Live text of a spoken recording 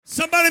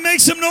Somebody make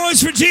some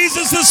noise for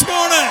Jesus this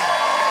morning.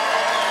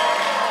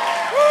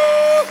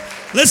 Woo.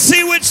 Let's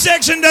see which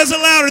section does it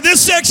louder. This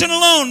section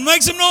alone.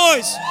 Make some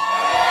noise.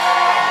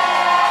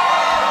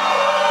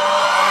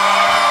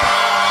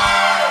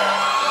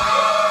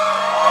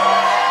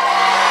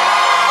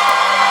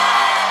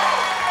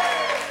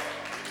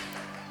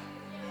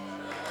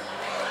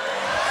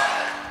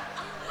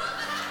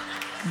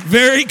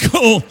 Very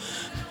cool.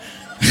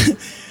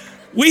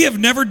 We have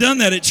never done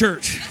that at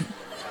church.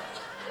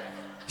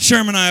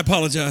 Sherman, I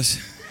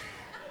apologize.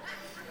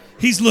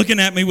 He's looking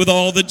at me with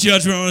all the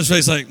judgment on his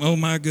face like, oh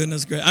my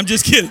goodness, great. I'm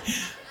just kidding.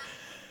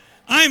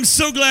 I am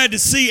so glad to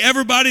see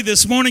everybody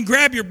this morning.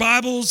 Grab your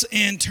Bibles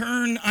and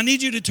turn. I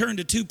need you to turn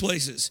to two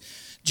places.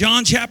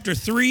 John chapter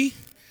 3,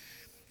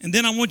 and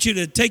then I want you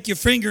to take your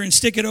finger and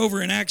stick it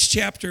over in Acts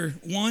chapter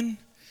 1.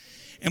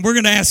 And we're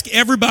going to ask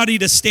everybody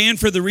to stand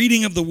for the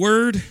reading of the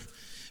Word,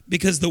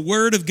 because the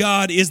Word of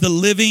God is the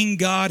living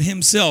God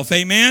Himself.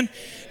 Amen?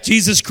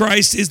 Jesus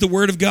Christ is the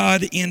Word of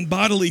God in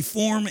bodily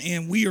form,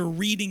 and we are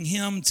reading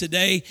Him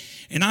today,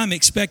 and I'm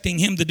expecting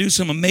Him to do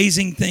some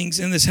amazing things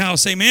in this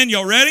house. Amen?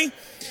 Y'all ready?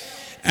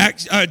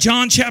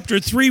 John chapter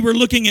 3, we're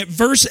looking at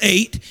verse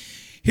 8.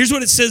 Here's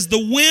what it says: the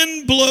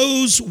wind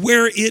blows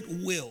where it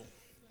will.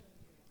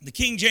 The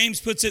King James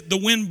puts it, the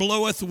wind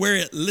bloweth where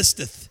it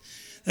listeth.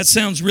 That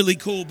sounds really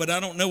cool, but I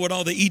don't know what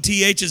all the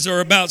ETHs are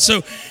about.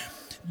 So,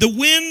 the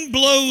wind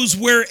blows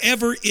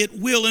wherever it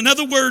will. In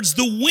other words,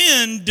 the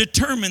wind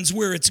determines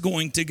where it's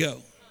going to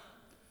go.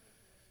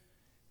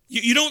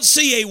 You don't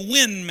see a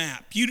wind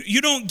map. You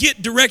don't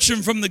get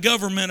direction from the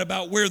government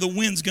about where the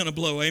wind's going to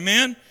blow.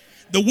 Amen?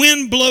 The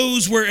wind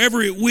blows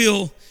wherever it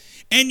will,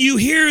 and you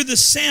hear the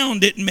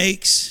sound it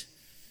makes,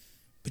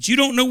 but you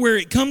don't know where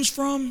it comes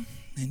from,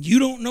 and you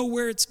don't know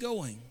where it's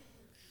going.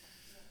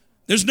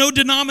 There's no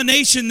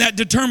denomination that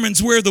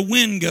determines where the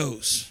wind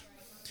goes.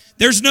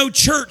 There's no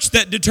church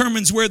that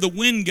determines where the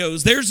wind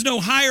goes. There's no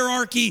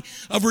hierarchy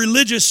of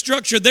religious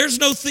structure. There's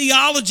no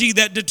theology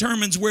that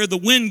determines where the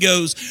wind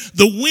goes.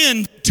 The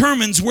wind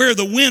determines where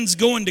the wind's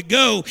going to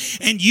go,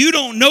 and you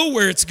don't know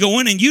where it's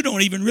going, and you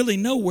don't even really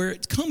know where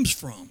it comes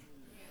from.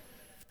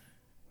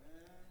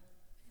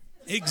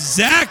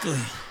 Exactly.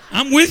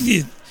 I'm with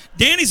you.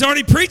 Danny's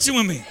already preaching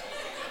with me.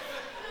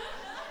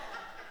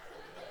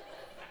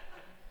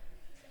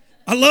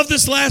 I love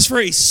this last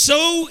phrase.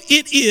 So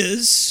it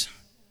is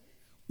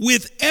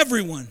with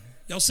everyone.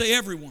 Y'all say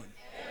everyone.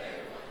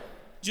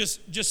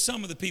 Just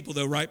some of the people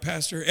though, right,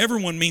 Pastor?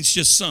 Everyone means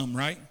just some,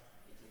 right?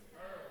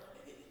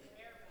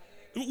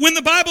 When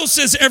the Bible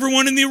says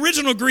everyone, in the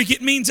original Greek,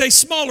 it means a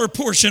smaller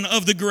portion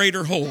of the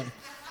greater whole.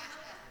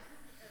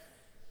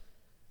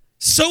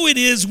 So it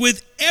is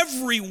with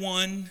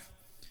everyone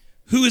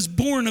who is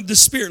born of the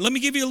Spirit. Let me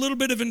give you a little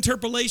bit of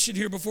interpolation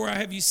here before I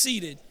have you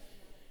seated.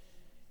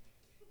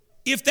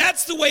 If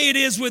that's the way it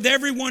is with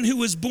everyone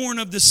who is born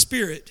of the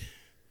Spirit,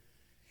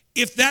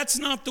 if that's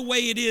not the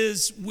way it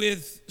is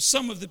with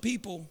some of the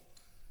people,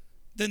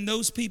 then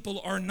those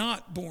people are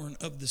not born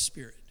of the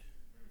Spirit.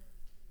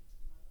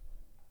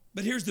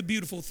 But here's the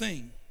beautiful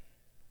thing.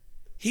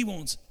 He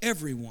wants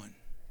everyone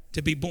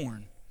to be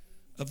born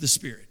of the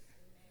Spirit.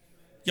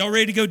 Y'all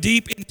ready to go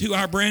deep into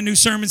our brand new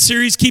sermon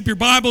series? Keep your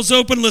Bibles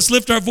open. Let's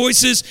lift our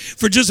voices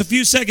for just a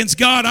few seconds.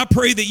 God, I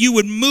pray that you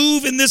would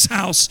move in this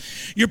house.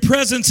 Your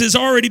presence has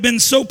already been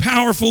so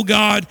powerful,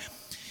 God.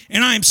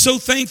 And I am so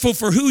thankful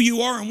for who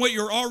you are and what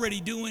you're already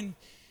doing.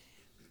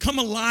 Come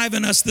alive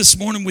in us this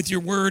morning with your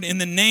word. In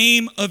the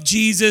name of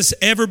Jesus,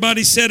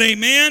 everybody said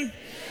amen. Amen.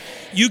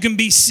 You can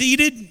be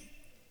seated.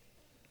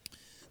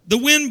 The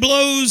wind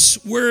blows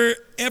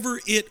wherever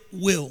it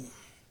will.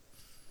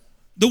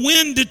 The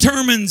wind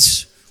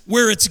determines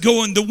where it's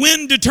going. The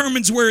wind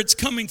determines where it's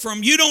coming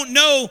from. You don't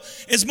know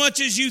as much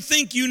as you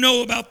think you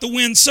know about the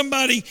wind.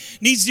 Somebody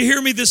needs to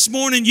hear me this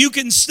morning. You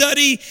can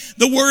study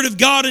the Word of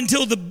God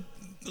until the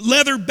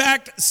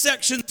leather-backed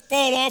sections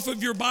fall off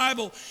of your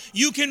Bible.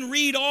 You can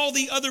read all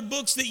the other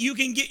books that you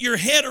can get your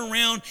head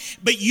around,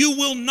 but you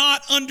will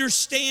not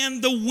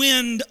understand the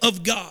wind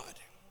of God.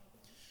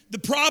 The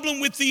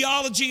problem with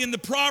theology and the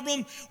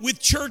problem with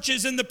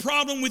churches and the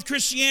problem with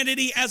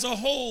Christianity as a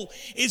whole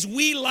is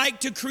we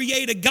like to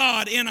create a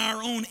God in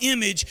our own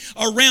image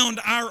around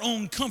our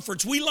own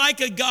comforts. We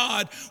like a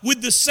God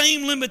with the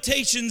same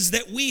limitations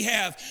that we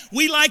have.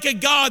 We like a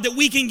God that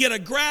we can get a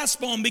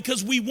grasp on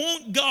because we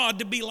want God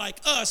to be like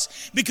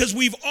us because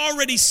we've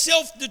already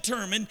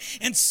self-determined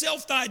and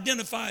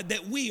self-identified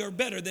that we are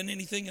better than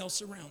anything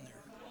else around there.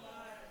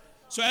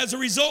 So as a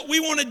result, we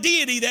want a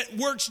deity that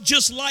works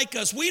just like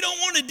us. We don't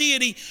want a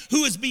deity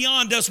who is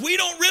beyond us. We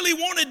don't really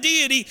want a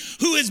deity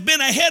who has been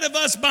ahead of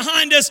us,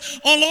 behind us,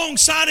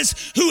 alongside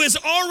us, who is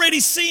already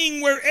seeing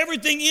where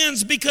everything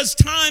ends because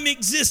time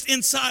exists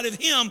inside of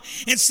him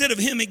instead of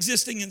him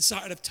existing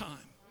inside of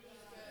time.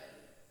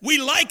 We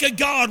like a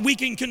God we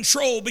can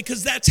control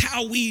because that's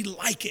how we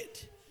like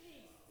it.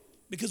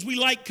 Because we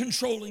like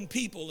controlling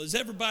people. Is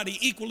everybody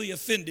equally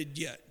offended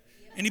yet?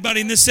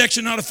 Anybody in this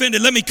section not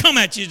offended? Let me come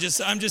at you.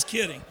 I'm just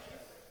kidding.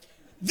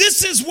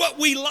 This is what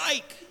we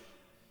like.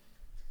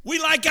 We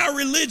like our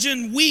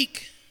religion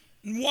weak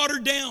and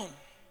watered down.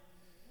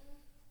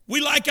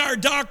 We like our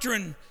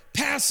doctrine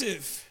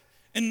passive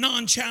and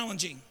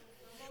non-challenging.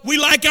 We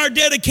like our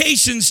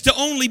dedications to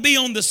only be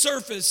on the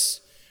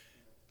surface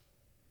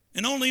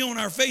and only on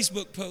our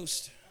Facebook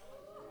post.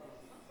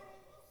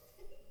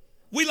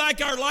 We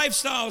like our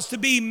lifestyles to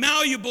be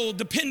malleable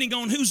depending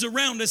on who's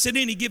around us at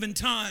any given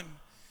time.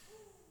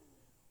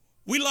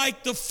 We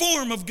like the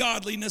form of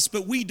godliness,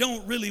 but we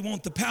don't really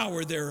want the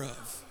power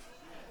thereof.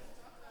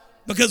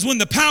 Because when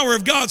the power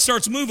of God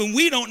starts moving,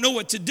 we don't know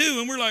what to do.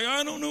 And we're like,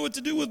 I don't know what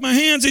to do with my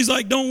hands. He's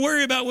like, don't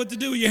worry about what to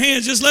do with your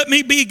hands. Just let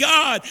me be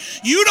God.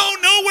 You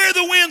don't know where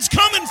the wind's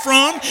coming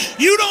from.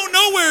 You don't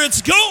know where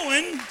it's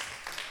going.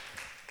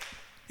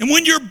 And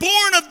when you're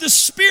born of the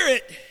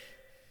Spirit,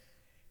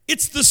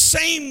 it's the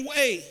same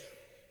way.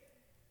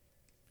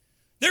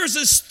 There's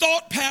this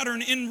thought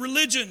pattern in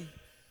religion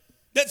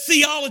that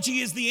theology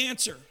is the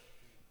answer.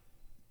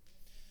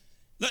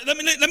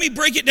 Let me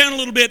break it down a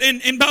little bit.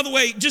 And by the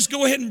way, just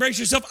go ahead and brace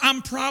yourself.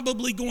 I'm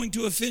probably going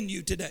to offend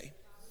you today.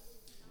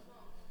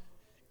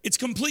 It's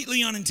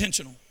completely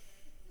unintentional.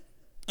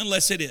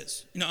 Unless it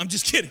is. I'm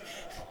just kidding.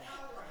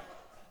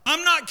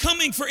 I'm not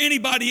coming for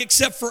anybody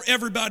except for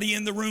everybody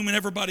in the room and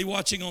everybody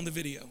watching on the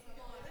video.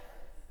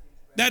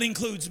 That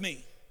includes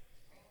me.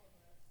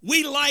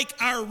 We like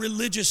our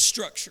religious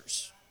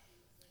structures.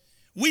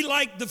 We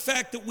like the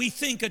fact that we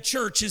think a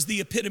church is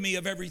the epitome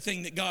of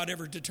everything that God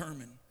ever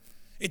determined.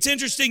 It's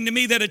interesting to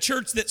me that a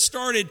church that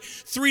started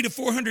 300 to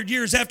 400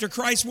 years after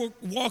Christ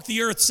walked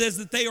the earth says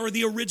that they are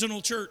the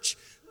original church.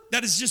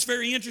 That is just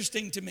very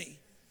interesting to me.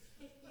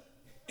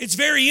 It's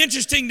very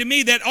interesting to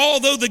me that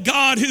although the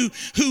God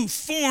who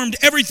formed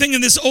everything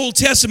in this Old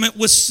Testament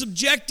was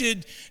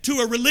subjected to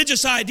a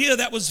religious idea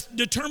that was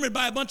determined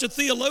by a bunch of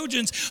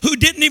theologians who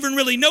didn't even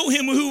really know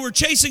him, who were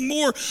chasing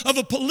more of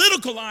a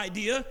political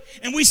idea,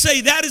 and we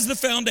say that is the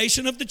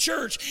foundation of the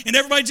church. And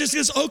everybody just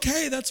goes,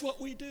 okay, that's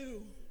what we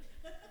do.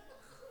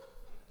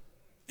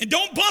 And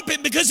don't bump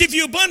it, because if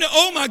you bump it,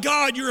 oh my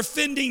God, you're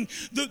offending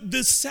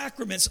the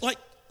sacraments. Like,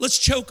 let's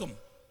choke them.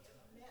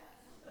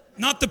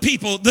 Not the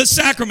people, the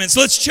sacraments.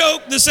 Let's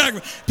choke the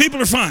sacraments. People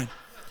are fine. You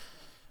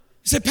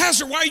say,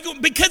 Pastor, why are you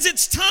going? Because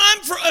it's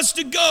time for us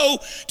to go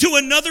to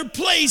another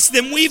place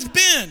than we've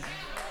been.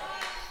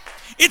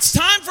 It's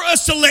time for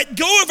us to let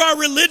go of our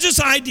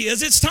religious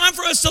ideas. It's time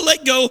for us to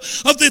let go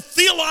of the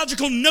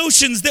theological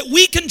notions that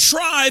we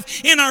contrive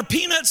in our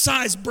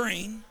peanut-sized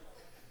brain.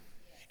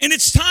 And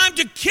it's time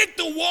to kick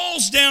the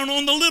walls down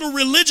on the little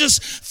religious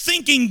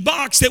thinking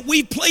box that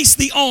we place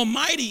the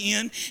Almighty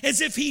in,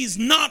 as if He's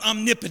not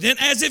omnipotent,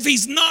 as if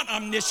He's not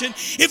omniscient,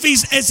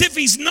 as if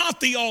He's not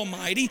the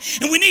Almighty.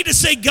 And we need to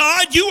say,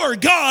 God, you are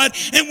God,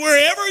 and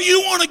wherever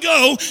you want to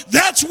go,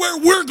 that's where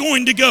we're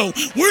going to go.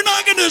 We're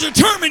not going to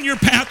determine your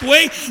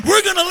pathway.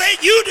 We're going to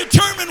let you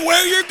determine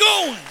where you're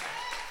going.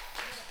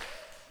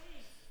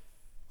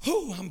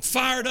 Oh, I'm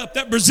fired up.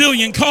 That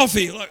Brazilian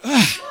coffee.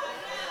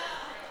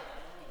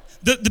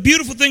 The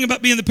beautiful thing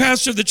about being the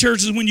pastor of the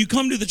church is when you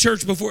come to the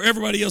church before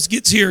everybody else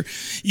gets here,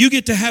 you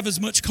get to have as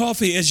much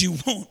coffee as you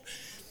want.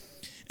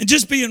 And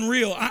just being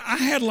real, I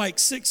had like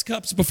 6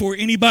 cups before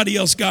anybody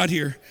else got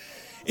here.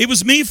 It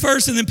was me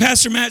first, and then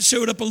Pastor Matt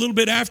showed up a little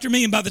bit after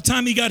me, and by the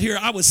time he got here,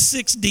 I was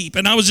 6 deep,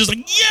 and I was just like,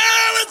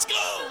 yeah, let's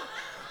go.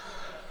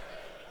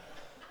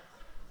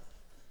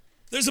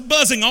 There's a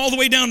buzzing all the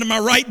way down to my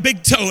right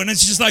big toe, and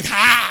it's just like,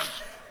 ah.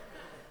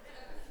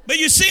 But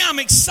you see, I'm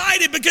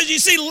excited because you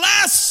see,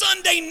 last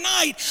Sunday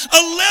night,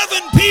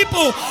 11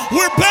 people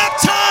were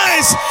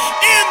baptized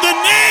in the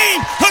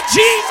name of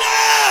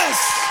Jesus.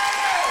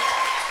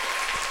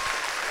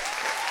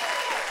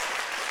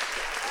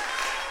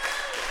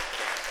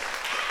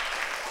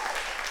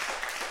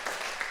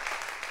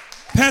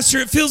 Pastor,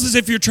 it feels as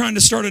if you're trying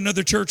to start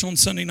another church on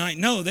Sunday night.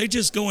 No, they're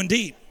just going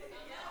deep.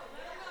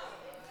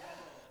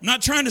 I'm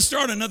not trying to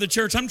start another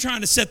church. I'm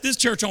trying to set this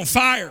church on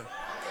fire.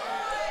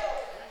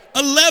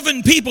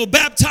 11 people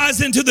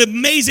baptized into the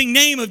amazing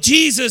name of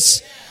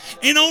Jesus,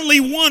 and only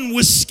one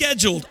was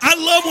scheduled. I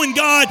love when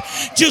God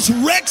just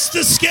wrecks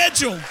the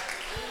schedule.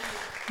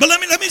 But let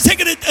me take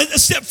it a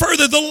step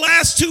further. Over the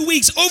last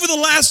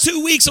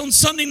 2 weeks on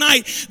Sunday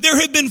night, there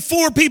have been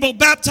 4 people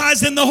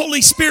baptized in the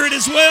Holy Spirit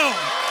as well.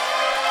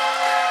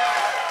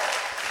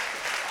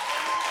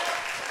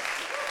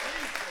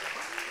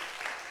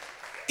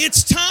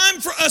 It's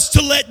time for us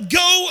to let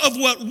go of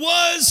what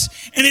was,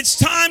 and it's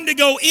time to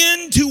go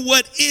into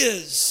what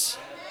is.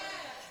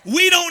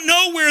 We don't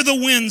know where the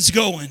wind's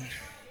going.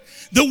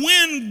 The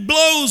wind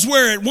blows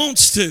where it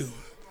wants to.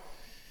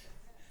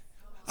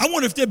 I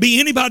wonder if there'd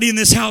be anybody in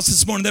this house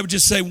this morning that would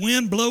just say,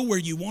 wind, blow where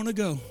you want to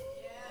go.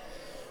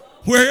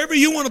 Wherever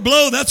you want to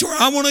blow, that's where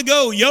I want to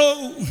go.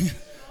 Yo.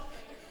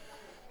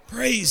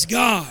 Praise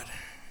God.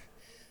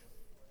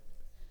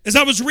 As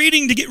I was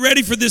reading to get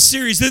ready for this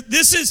series,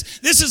 this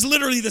is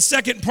literally the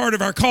second part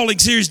of our calling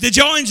series. Did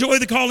y'all enjoy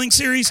the calling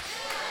series?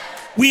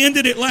 We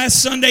ended it last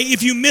Sunday.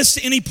 If you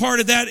missed any part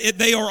of that,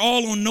 they are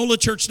all on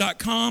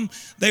nolachurch.com.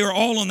 They are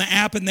all on the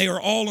app, and they are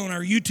all on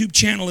our YouTube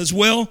channel as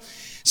well.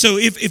 So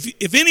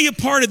if any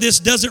part of this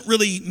doesn't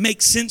really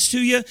make sense to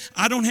you,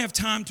 I don't have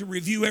time to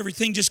review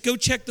everything. Just go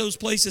check those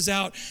places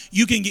out.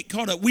 You can get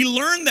caught up. We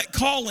learned that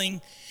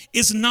calling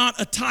is not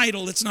a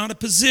title. It's not a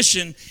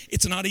position.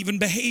 It's not even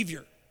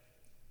behavior.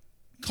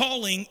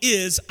 Calling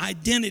is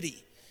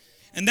identity.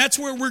 And that's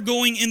where we're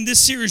going in this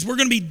series. We're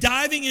going to be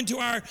diving into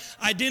our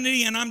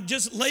identity, and I'm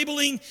just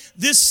labeling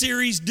this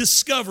series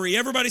Discovery.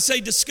 Everybody say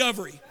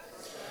Discovery.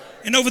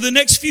 And over the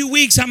next few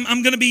weeks, I'm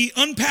going to be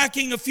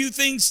unpacking a few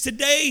things.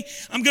 Today,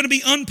 I'm going to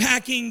be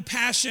unpacking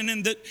passion.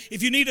 And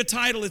if you need a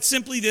title, it's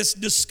simply this,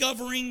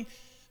 Discovering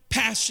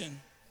Passion.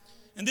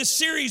 And this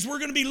series, we're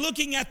going to be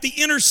looking at the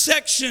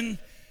intersection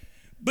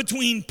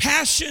between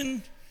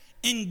passion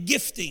and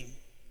gifting.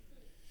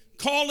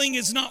 Calling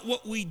is not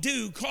what we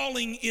do.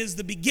 Calling is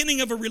the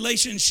beginning of a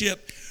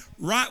relationship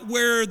right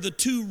where the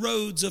two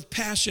roads of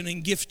passion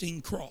and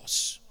gifting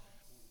cross.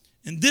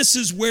 And this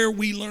is where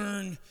we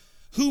learn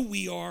who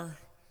we are,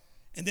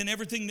 and then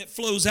everything that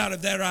flows out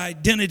of that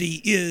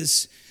identity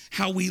is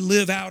how we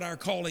live out our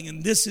calling,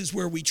 and this is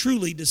where we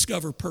truly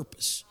discover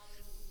purpose.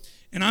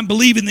 And I'm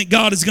believing that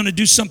God is going to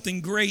do something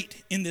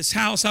great in this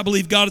house. I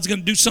believe God is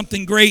going to do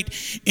something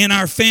great in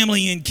our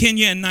family in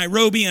Kenya and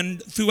Nairobi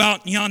and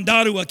throughout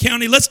Nyandarua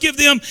County. Let's give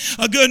them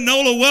a good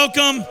NOLA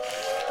welcome.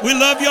 We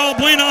love y'all.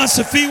 Buenos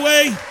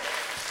Afiwe.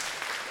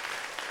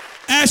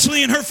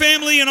 Ashley and her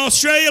family in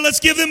Australia, let's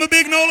give them a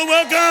big NOLA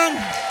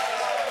welcome.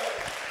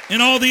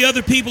 And all the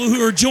other people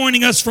who are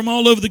joining us from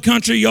all over the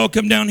country, y'all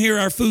come down here.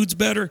 Our food's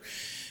better.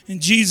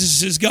 And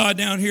Jesus is God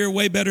down here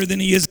way better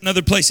than he is in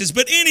other places.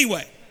 But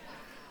anyway,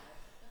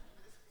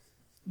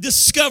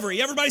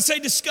 discovery. Everybody say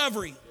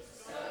discovery.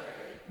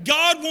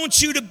 God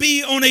wants you to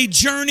be on a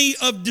journey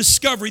of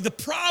discovery. The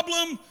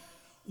problem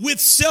with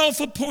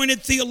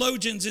self-appointed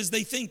theologians is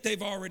they think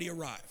they've already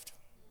arrived.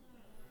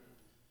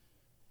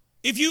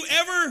 If you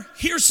ever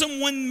hear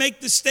someone make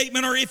the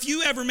statement, or if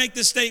you ever make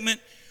the statement,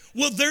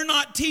 well, they're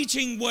not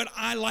teaching what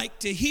I like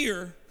to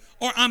hear,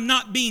 or I'm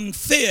not being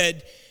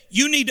fed,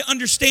 you need to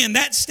understand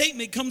that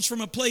statement comes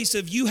from a place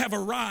of you have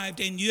arrived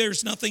and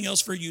there's nothing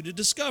else for you to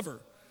discover.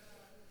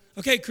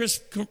 Okay,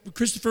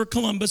 Christopher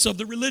Columbus of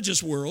the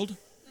religious world,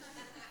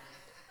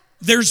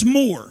 there's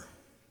more.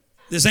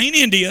 This ain't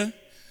India.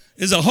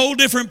 This is a whole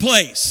different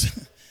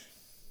place.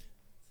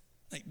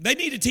 They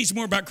need to teach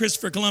more about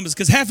Christopher Columbus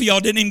because half of y'all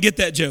didn't even get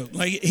that joke.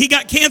 Like, he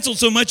got canceled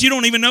so much you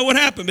don't even know what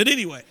happened. But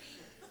anyway.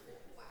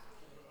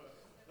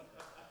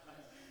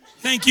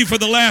 Thank you for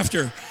the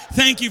laughter.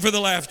 Thank you for the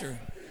laughter.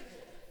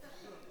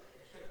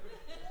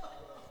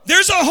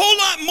 There's a whole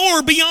lot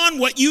more beyond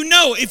what you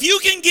know. If you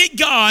can get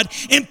God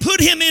and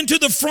put him into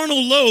the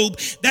frontal lobe,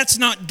 that's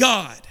not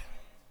God.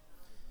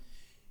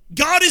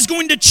 God is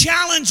going to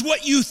challenge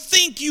what you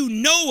think you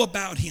know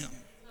about him.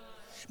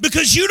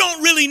 Because you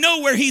don't really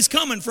know where he's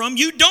coming from.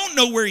 You don't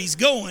know where he's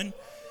going.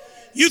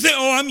 You think,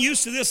 oh, I'm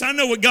used to this. I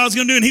know what God's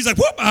going to do. And he's like,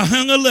 whoop, I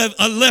hung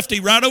a lefty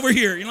right over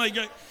here. You know, like,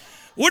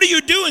 what are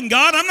you doing,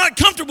 God? I'm not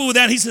comfortable with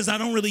that. He says, I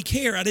don't really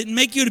care. I didn't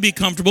make you to be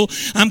comfortable.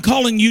 I'm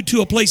calling you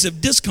to a place of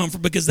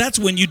discomfort because that's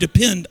when you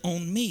depend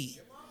on me.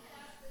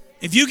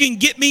 If you can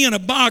get me in a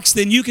box,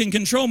 then you can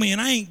control me. And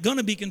I ain't going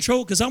to be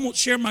controlled because I won't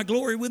share my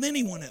glory with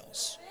anyone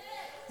else.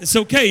 It's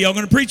okay. Y'all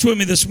going to preach with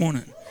me this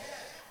morning.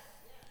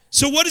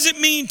 So what does it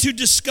mean to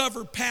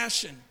discover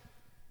passion?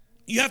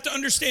 You have to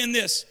understand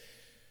this.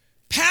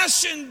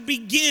 Passion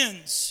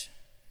begins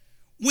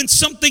when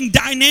something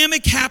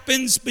dynamic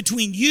happens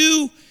between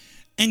you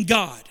and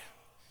God.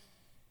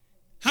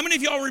 How many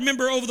of y'all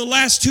remember over the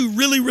last two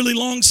really, really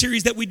long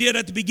series that we did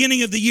at the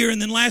beginning of the year,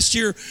 and then last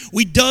year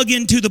we dug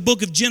into the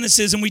book of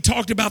Genesis and we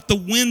talked about the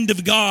wind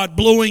of God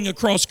blowing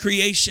across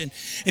creation.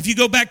 If you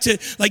go back to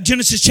like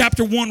Genesis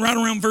chapter 1, right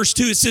around verse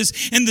 2, it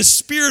says, and the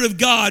Spirit of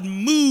God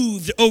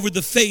moved over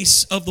the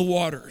face of the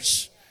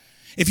waters.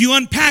 If you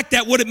unpack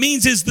that, what it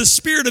means is the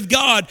Spirit of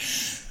God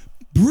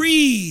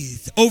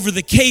breathed over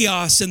the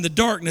chaos and the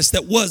darkness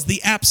that was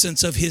the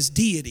absence of his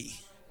deity.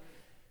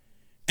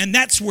 And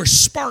that's where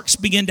sparks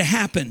begin to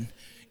happen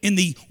in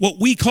the what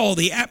we call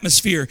the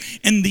atmosphere.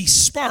 And these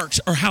sparks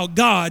are how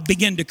God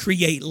began to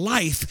create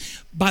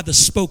life by the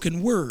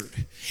spoken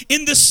word.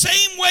 In the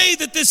same way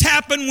that this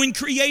happened when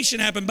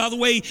creation happened. By the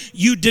way,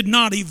 you did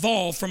not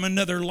evolve from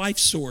another life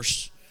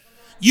source.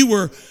 You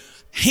were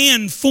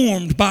hand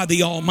formed by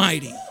the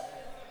Almighty.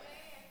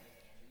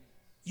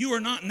 You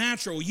are not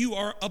natural. You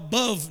are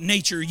above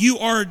nature. You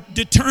are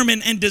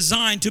determined and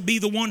designed to be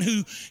the one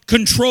who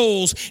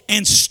controls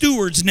and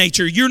stewards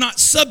nature. You're not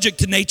subject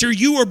to nature.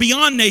 You are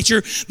beyond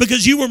nature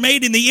because you were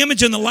made in the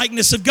image and the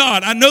likeness of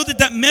God. I know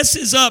that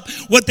messes up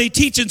what they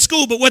teach in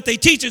school, but what they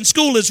teach in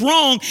school is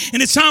wrong,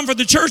 and it's time for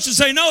the church to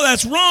say, no,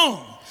 that's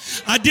wrong.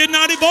 I did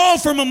not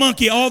evolve from a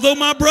monkey, although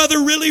my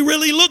brother really,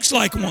 really looks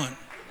like one.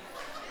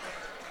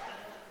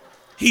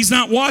 He's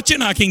not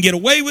watching. I can get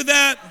away with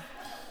that.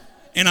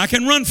 And I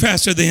can run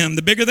faster than him.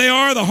 The bigger they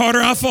are, the harder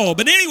I fall.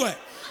 But anyway,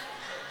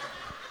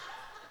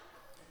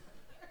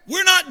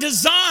 we're not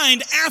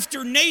designed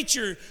after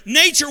nature.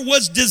 Nature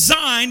was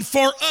designed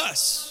for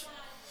us.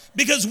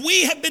 Because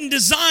we have been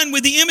designed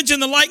with the image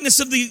and the likeness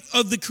of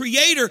the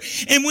Creator.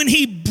 And when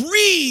He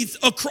breathed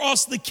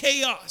across the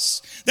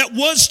chaos that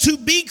was to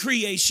be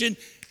creation,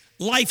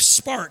 life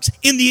sparks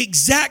in the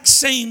exact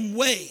same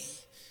way.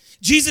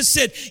 Jesus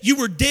said, you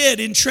were dead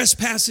in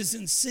trespasses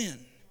and sin.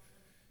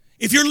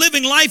 If you're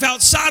living life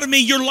outside of me,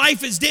 your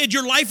life is dead.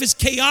 Your life is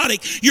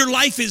chaotic. Your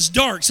life is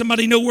dark.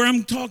 Somebody know where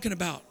I'm talking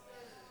about.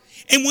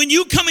 And when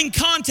you come in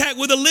contact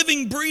with a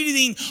living,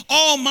 breathing,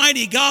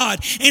 almighty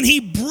God, and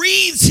He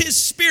breathes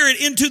His Spirit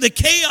into the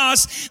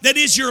chaos that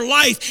is your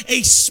life,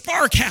 a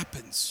spark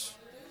happens.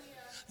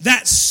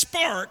 That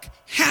spark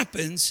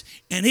happens,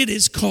 and it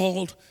is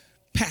called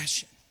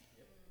passion.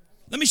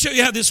 Let me show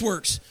you how this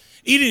works.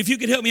 Eden, if you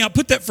could help me out,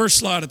 put that first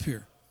slide up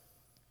here.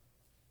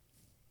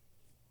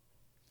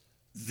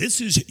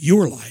 This is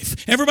your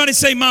life. Everybody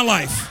say, my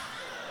life.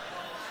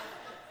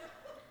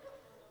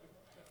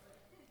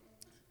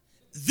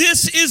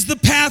 This is the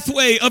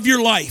pathway of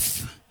your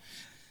life.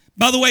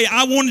 By the way,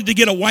 I wanted to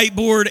get a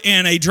whiteboard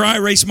and a dry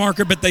erase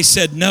marker, but they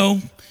said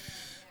no.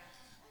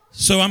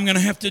 So I'm going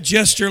to have to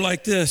gesture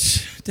like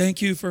this.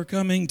 Thank you for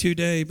coming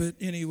today, but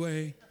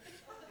anyway.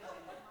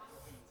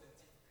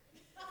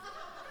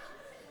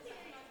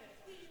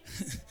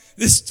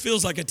 This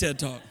feels like a TED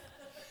Talk.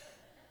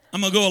 I'm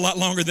going to go a lot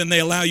longer than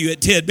they allow you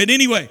at TED. But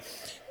anyway,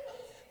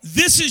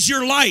 this is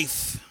your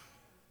life.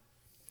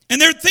 And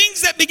there are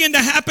things that begin to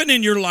happen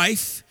in your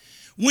life.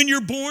 When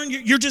you're born,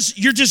 you're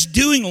just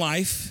doing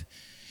life.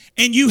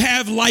 And you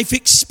have life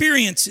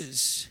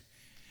experiences.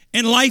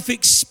 And life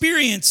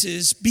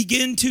experiences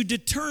begin to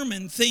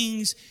determine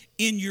things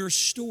in your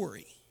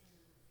story.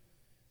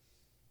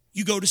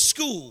 You go to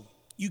school,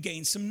 you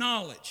gain some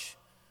knowledge.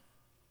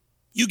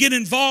 You get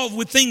involved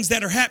with things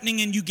that are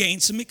happening and you gain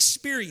some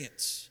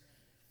experience.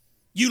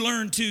 You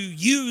learn to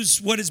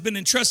use what has been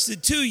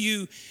entrusted to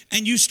you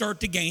and you start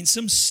to gain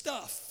some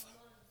stuff.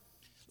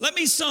 Let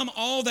me sum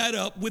all that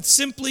up with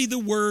simply the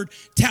word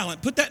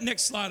talent. Put that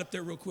next slide up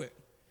there real quick.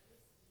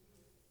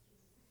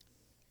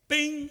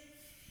 Bing.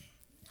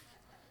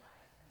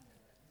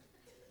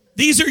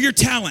 These are your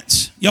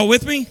talents. Y'all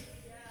with me?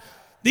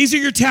 These are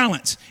your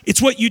talents.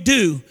 It's what you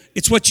do,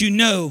 it's what you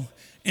know,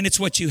 and it's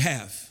what you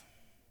have.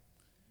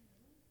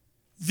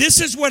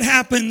 This is what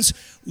happens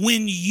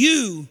when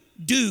you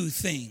do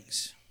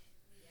things.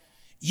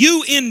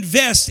 You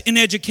invest in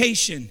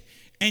education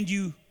and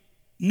you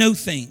know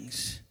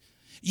things.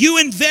 You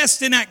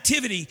invest in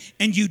activity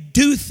and you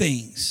do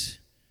things.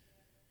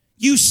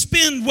 You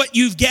spend what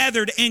you've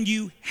gathered and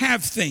you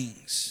have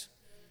things.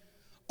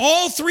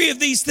 All three of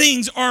these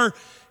things are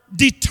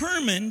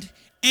determined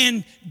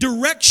and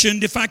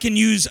directioned, if I can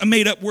use a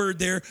made-up word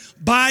there,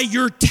 by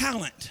your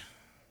talent.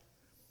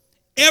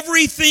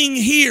 Everything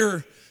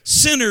here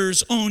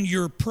centers on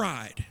your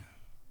pride.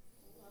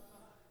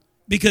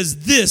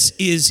 Because this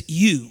is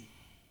you.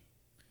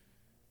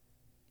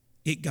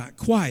 It got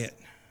quiet.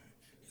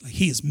 Like,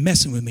 he is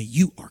messing with me.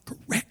 You are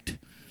correct.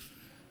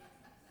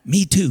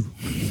 Me too.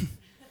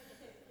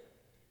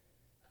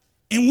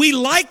 And we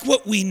like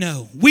what we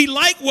know. We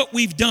like what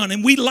we've done.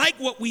 And we like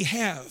what we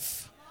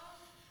have.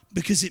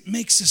 Because it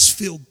makes us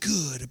feel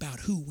good about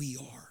who we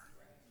are.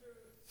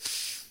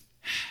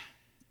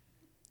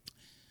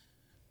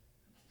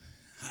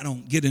 I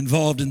don't get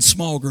involved in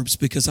small groups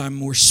because I'm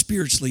more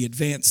spiritually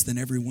advanced than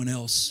everyone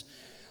else.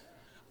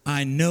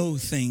 I know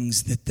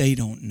things that they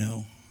don't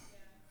know.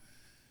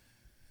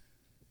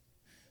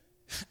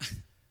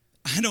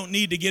 I don't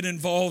need to get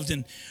involved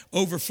in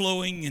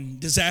overflowing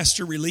and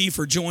disaster relief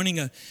or joining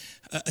a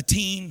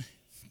team.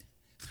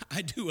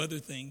 I do other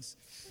things.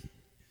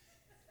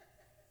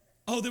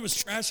 Oh, there was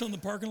trash on the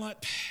parking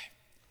lot?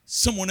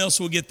 Someone else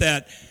will get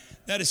that.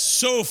 That is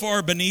so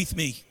far beneath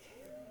me.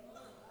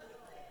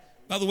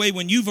 By the way,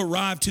 when you've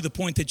arrived to the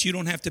point that you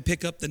don't have to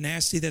pick up the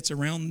nasty that's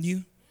around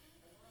you,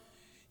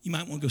 you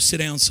might want to go sit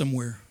down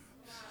somewhere.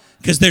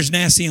 Because there's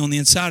nasty on the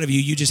inside of you,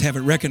 you just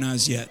haven't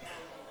recognized yet.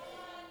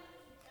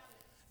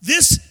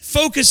 This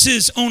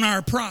focuses on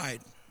our pride.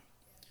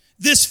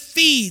 This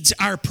feeds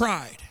our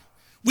pride.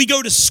 We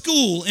go to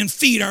school and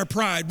feed our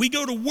pride. We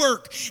go to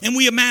work and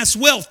we amass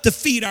wealth to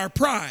feed our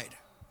pride.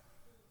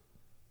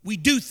 We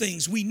do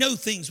things, we know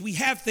things, we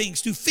have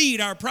things to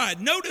feed our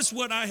pride. Notice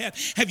what I have.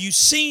 Have you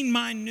seen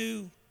my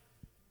new?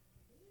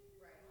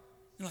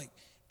 Like,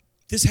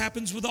 this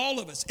happens with all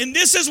of us. And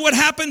this is what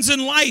happens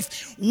in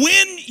life.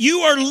 When you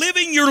are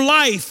living your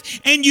life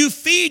and you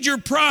feed your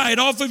pride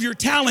off of your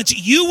talents,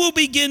 you will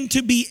begin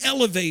to be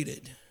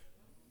elevated.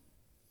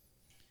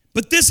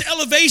 But this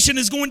elevation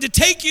is going to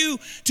take you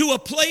to a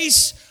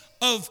place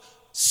of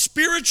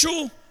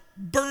spiritual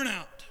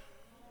burnout.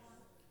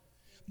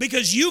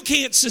 Because you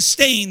can't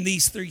sustain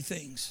these three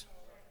things.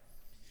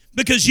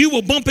 Because you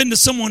will bump into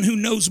someone who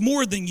knows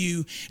more than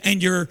you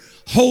and your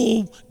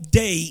whole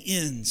day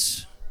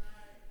ends.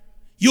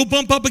 You'll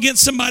bump up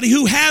against somebody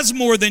who has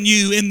more than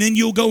you and then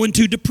you'll go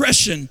into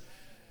depression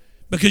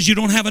because you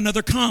don't have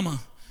another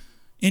comma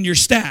in your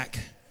stack.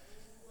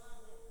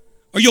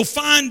 Or you'll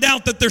find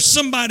out that there's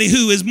somebody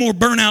who is more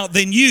burnt out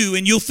than you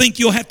and you'll think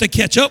you'll have to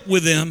catch up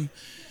with them.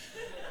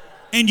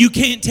 And you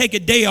can't take a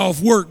day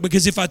off work,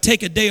 because if I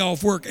take a day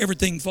off work,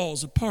 everything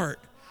falls apart.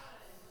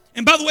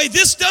 And by the way,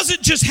 this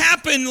doesn't just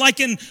happen like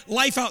in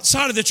life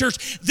outside of the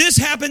church. This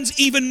happens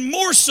even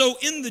more so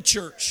in the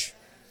church.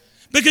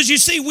 Because you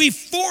see, we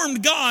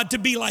formed God to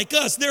be like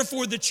us.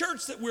 Therefore, the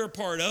church that we're a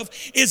part of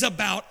is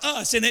about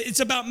us. And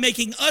it's about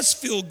making us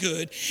feel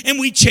good. And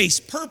we chase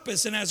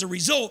purpose. And as a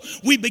result,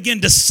 we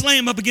begin to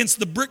slam up against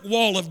the brick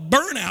wall of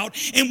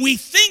burnout. And we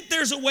think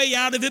there's a way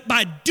out of it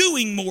by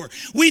doing more.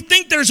 We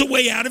think there's a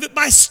way out of it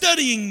by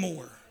studying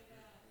more.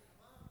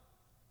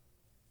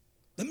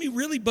 Let me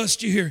really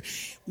bust you here.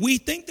 We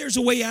think there's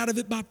a way out of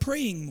it by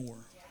praying more.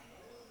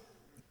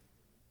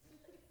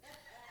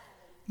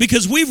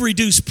 Because we've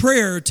reduced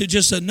prayer to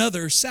just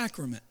another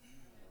sacrament.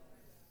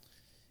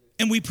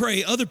 And we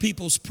pray other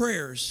people's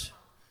prayers.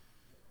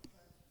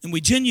 And we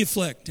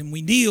genuflect, and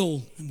we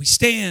kneel, and we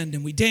stand,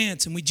 and we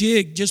dance, and we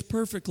jig just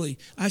perfectly.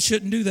 I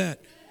shouldn't do that.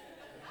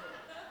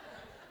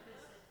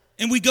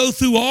 And we go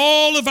through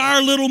all of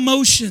our little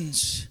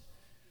motions.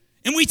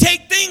 And we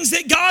take things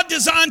that God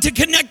designed to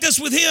connect us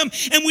with Him,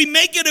 and we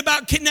make it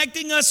about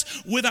connecting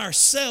us with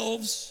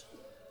ourselves.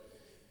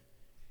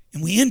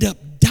 And we end up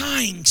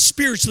dying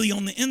spiritually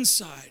on the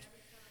inside.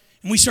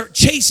 And we start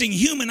chasing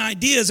human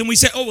ideas, and we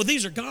say, oh, well,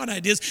 these are God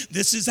ideas.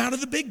 This is out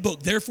of the big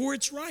book, therefore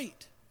it's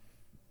right.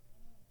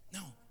 No.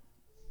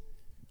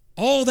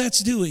 All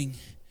that's doing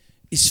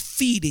is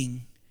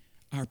feeding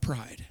our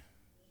pride.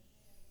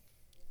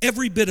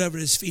 Every bit of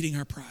it is feeding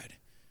our pride.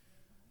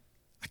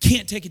 I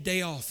can't take a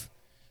day off.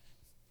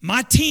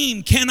 My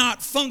team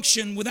cannot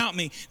function without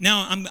me.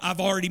 Now, I've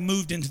already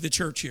moved into the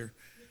church here.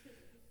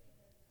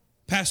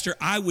 Pastor,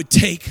 I would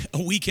take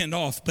a weekend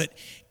off, but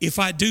if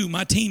I do,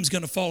 my team's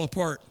going to fall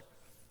apart.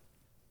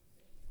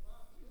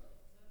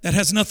 That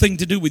has nothing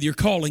to do with your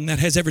calling. That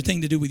has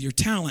everything to do with your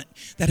talent.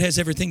 That has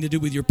everything to do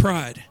with your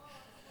pride.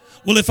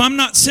 Well, if I'm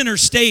not center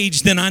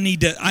stage, then I need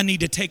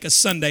to take a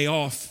Sunday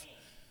off.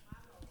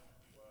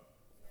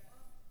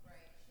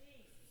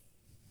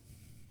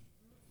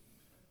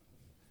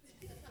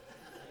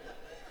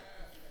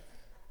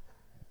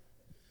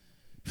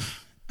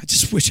 I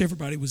just wish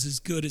everybody was as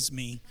good as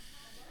me.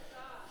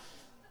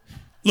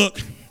 Look,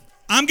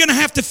 I'm going to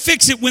have to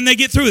fix it when they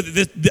get through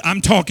it.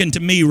 I'm talking to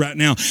me right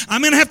now.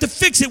 I'm going to have to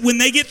fix it when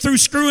they get through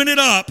screwing it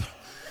up.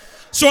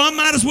 So I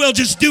might as well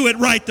just do it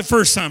right the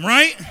first time,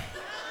 right?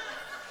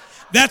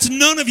 That's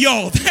none of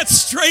y'all. That's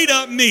straight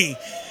up me.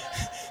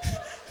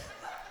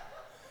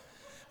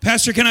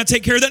 Pastor, can I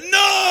take care of that?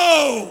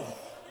 No!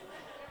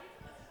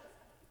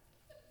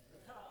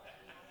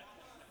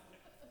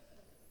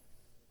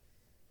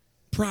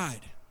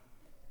 Pride.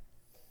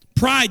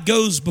 Pride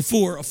goes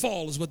before a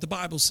fall, is what the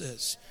Bible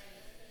says.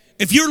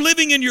 If you're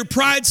living in your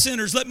pride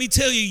centers, let me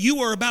tell you, you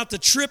are about to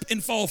trip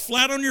and fall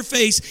flat on your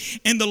face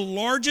in the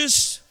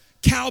largest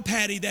cow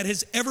patty that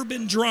has ever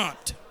been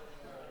dropped.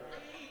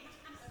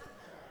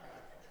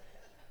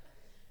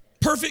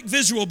 Perfect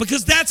visual,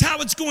 because that's how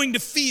it's going to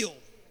feel.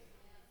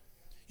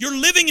 You're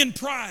living in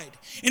pride.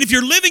 And if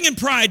you're living in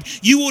pride,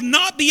 you will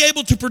not be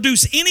able to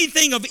produce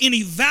anything of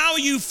any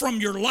value from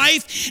your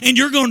life, and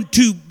you're going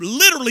to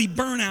literally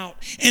burn out,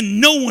 and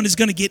no one is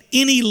going to get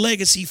any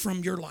legacy from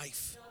your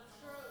life.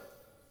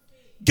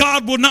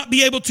 God will not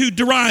be able to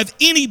derive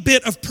any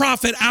bit of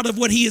profit out of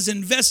what He has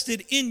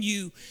invested in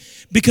you,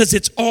 because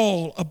it's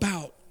all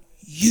about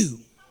you.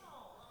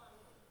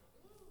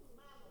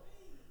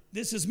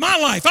 This is my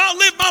life. I'll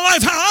live my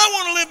life how I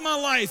want to live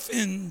my life,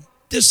 and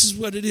this is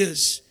what it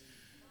is.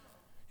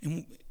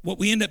 And what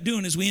we end up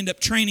doing is we end up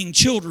training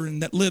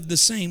children that live the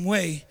same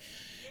way.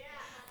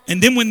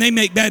 And then when they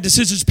make bad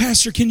decisions,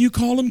 Pastor, can you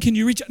call them? Can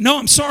you reach out? No,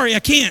 I'm sorry,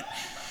 I can't.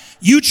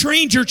 You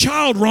trained your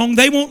child wrong.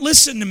 They won't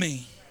listen to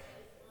me.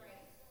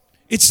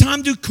 It's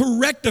time to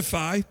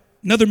correctify,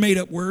 another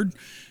made-up word.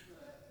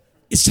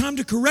 It's time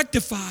to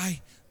correctify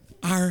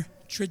our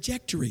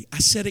trajectory. I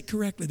said it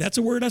correctly. That's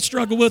a word I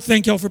struggle with.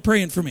 Thank y'all for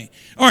praying for me.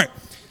 All right,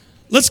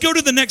 let's go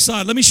to the next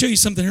slide. Let me show you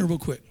something here real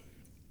quick.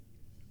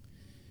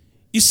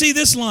 You see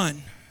this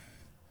line?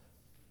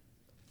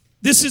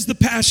 This is the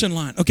passion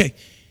line. Okay,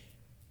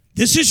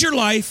 this is your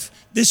life.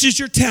 This is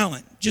your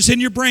talent. Just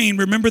in your brain,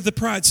 remember the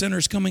pride center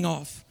is coming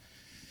off.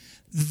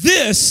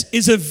 This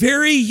is a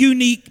very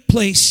unique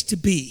place to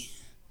be.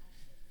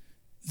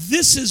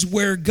 This is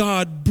where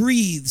God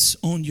breathes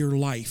on your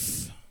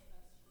life.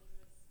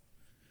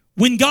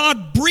 When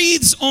God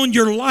breathes on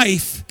your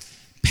life,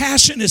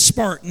 passion is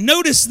sparked.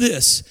 Notice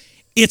this.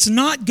 It's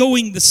not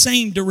going the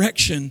same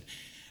direction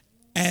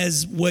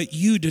as what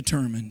you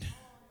determined.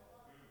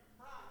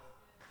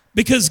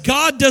 Because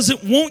God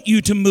doesn't want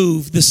you to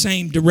move the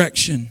same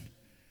direction.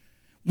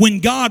 When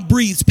God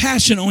breathes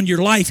passion on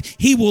your life,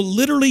 He will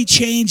literally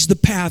change the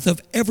path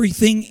of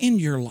everything in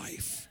your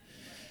life.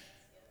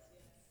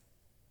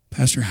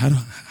 Pastor, how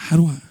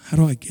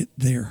do I get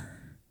there?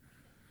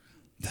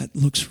 That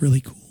looks really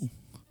cool.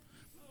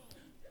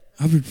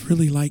 I would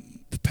really like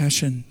the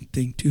passion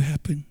thing to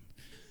happen.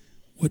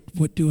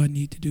 What do I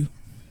need to do?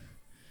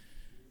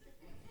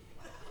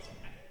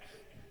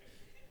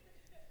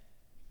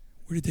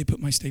 Where did they put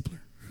my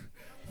stapler?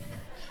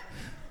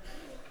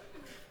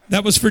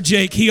 That was for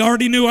Jake. He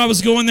already knew I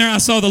was going there. I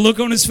saw the look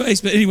on his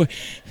face. But anyway,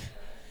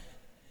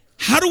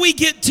 how do we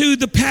get to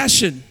the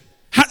passion?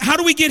 How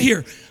do we get here?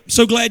 I'm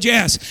so glad you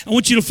asked. I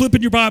want you to flip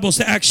in your Bibles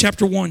to Acts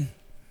chapter 1.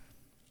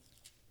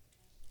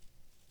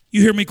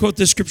 You hear me quote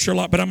this scripture a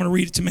lot, but I'm going to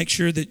read it to make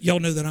sure that y'all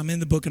know that I'm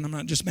in the book and I'm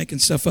not just making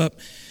stuff up.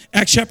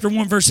 Acts chapter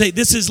 1, verse 8.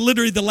 This is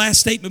literally the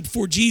last statement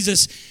before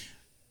Jesus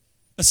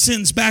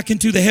ascends back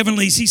into the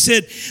heavenlies. He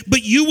said,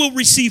 but you will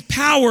receive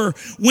power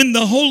when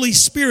the Holy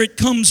Spirit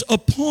comes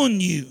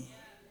upon you.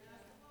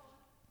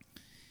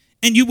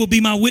 And you will be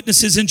my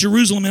witnesses in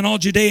Jerusalem and all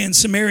Judea and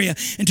Samaria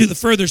and to the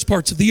furthest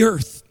parts of the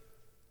earth.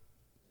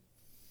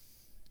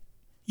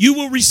 You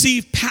will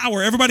receive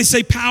power. Everybody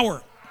say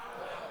power.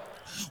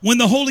 When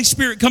the Holy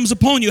Spirit comes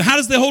upon you. How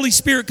does the Holy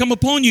Spirit come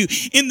upon you?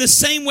 In the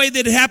same way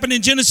that it happened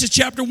in Genesis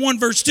chapter 1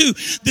 verse 2.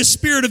 The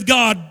Spirit of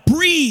God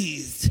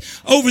breathed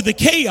over the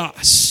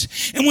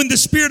chaos. And when the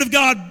Spirit of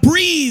God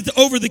breathed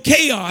over the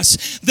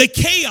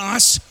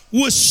chaos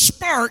was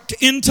sparked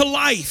into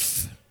life.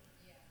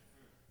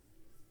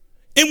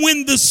 And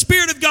when the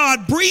Spirit of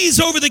God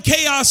breathes over the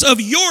chaos of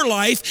your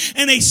life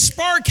and a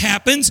spark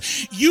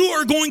happens, you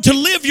are going to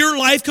live your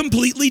life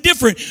completely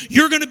different.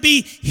 You're going to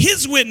be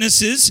His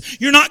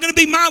witnesses. You're not going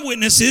to be my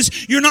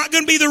witnesses. You're not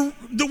going to be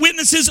the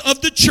witnesses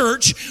of the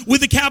church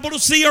with a capital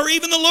C or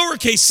even the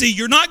lowercase c.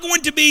 You're not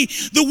going to be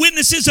the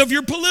witnesses of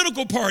your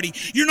political party.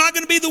 You're not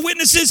going to be the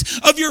witnesses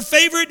of your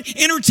favorite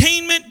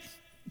entertainment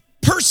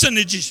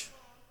personages.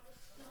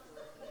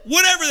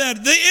 Whatever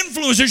that, the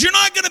influencers, you're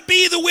not going to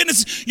be the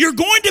witness. You're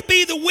going to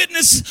be the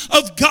witness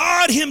of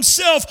God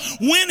Himself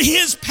when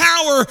His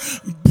power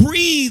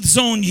breathes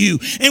on you.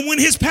 And when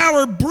His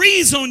power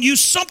breathes on you,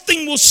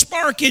 something will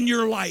spark in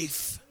your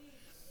life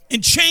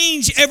and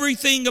change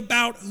everything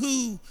about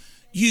who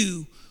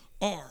you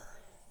are.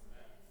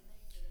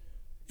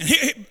 And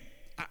here,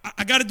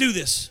 I got to do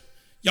this.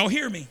 Y'all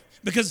hear me?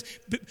 Because,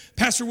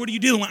 Pastor, what are you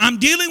dealing with? I'm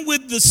dealing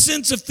with the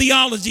sense of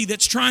theology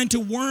that's trying to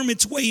worm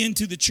its way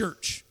into the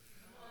church.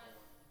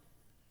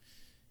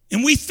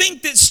 And we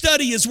think that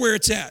study is where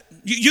it's at.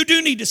 You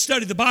do need to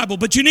study the Bible,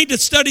 but you need to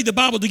study the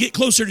Bible to get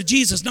closer to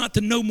Jesus, not to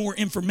know more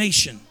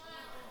information.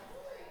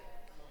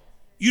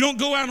 You don't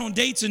go out on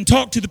dates and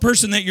talk to the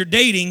person that you're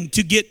dating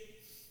to get,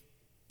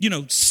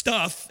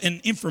 stuff and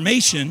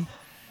information.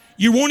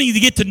 You're wanting to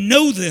get to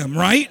know them,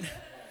 right?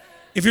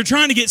 If you're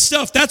trying to get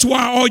stuff, that's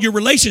why all your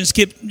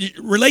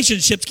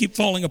relationships keep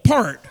falling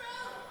apart.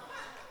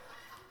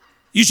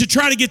 You should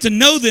try to get to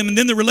know them, and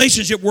then the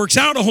relationship works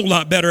out a whole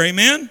lot better,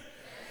 amen?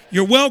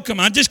 You're welcome.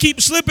 I just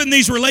keep slipping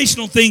these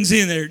relational things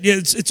in there.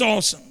 It's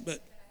awesome.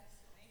 But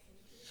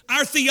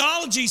our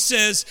theology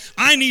says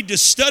I need to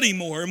study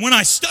more. And when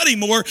I study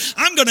more,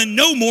 I'm going to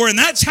know more. And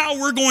that's how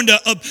we're going to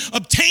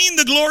obtain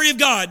the glory of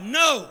God.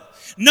 No.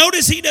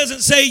 Notice He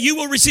doesn't say you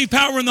will receive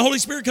power when the Holy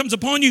Spirit comes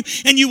upon you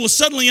and you will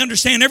suddenly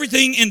understand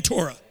everything in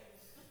Torah.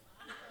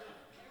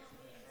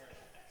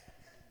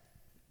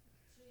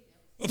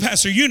 Well,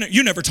 Pastor,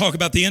 you never talk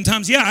about the end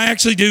times. Yeah, I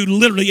actually do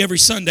literally every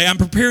Sunday. I'm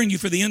preparing you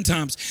for the end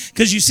times.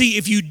 Because you see,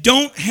 if you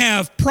don't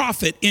have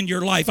profit in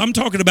your life, I'm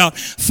talking about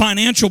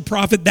financial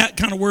profit, that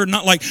kind of word,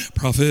 not like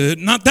profit,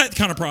 not that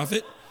kind of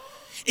profit.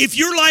 If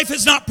your life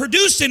has not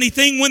produced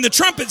anything when the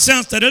trumpet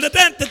sounds,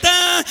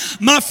 da-da-da-da-da-da,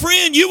 my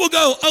friend, you will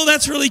go, oh,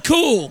 that's really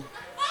cool.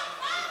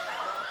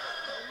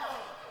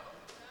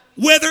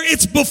 Whether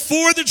it's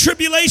before the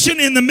tribulation,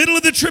 in the middle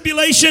of the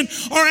tribulation,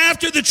 or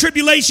after the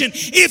tribulation,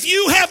 if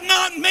you have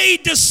not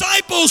made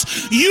disciples,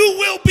 you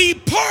will be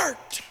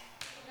part.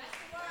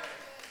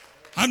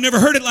 I've never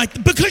heard it like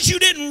that. Because you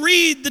didn't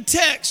read the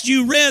text,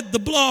 you read the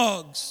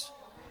blogs.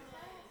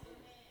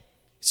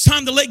 It's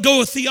time to let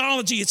go of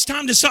theology. It's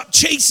time to stop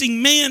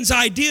chasing man's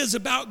ideas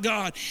about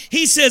God.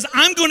 He says,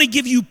 I'm going to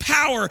give you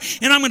power,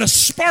 and I'm going to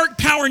spark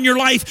power in your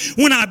life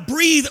when I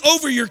breathe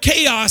over your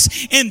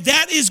chaos, and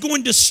that is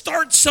going to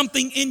start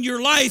something in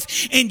your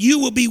life, and you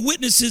will be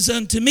witnesses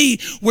unto me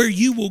where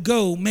you will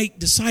go make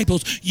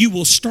disciples. You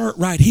will start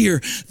right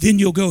here, then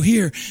you'll go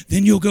here,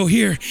 then you'll go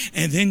here,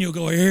 and then you'll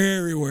go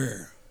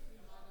everywhere.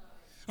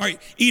 All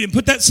right, Eden,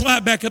 put that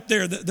slide back up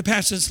there, the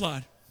passage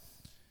slide.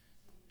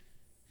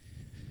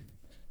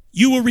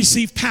 You will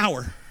receive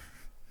power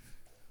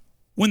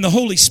when the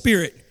Holy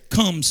Spirit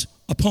comes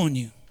upon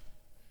you.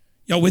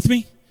 Y'all with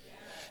me?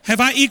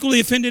 Have I equally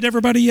offended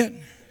everybody yet?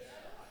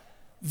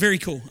 Very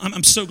cool.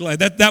 I'm so glad.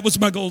 That was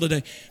my goal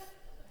today.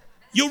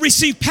 You'll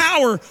receive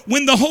power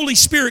when the Holy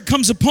Spirit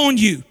comes upon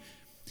you.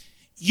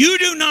 You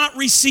do not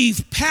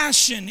receive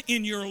passion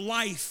in your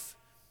life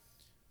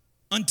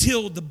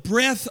until the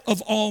breath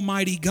of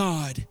Almighty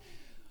God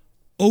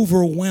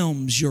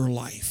overwhelms your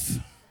life.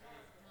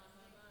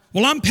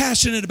 Well, I'm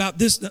passionate about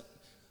this.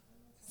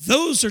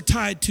 Those are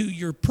tied to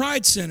your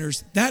pride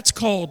centers. That's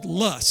called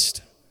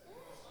lust.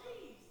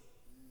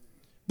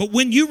 But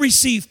when you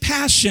receive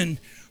passion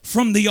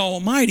from the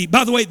Almighty,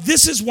 by the way,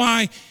 this is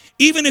why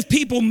even if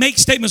people make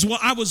statements, well,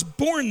 I was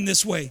born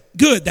this way.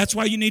 Good. That's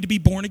why you need to be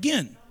born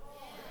again.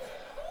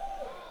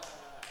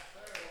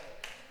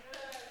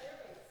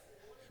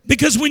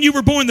 Because when you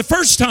were born the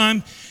first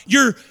time,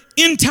 your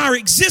entire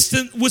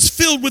existence was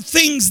filled with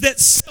things that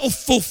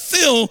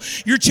self-fulfill.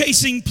 You're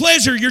chasing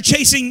pleasure. You're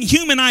chasing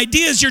human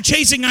ideas. You're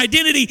chasing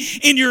identity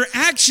in your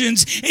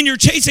actions, and you're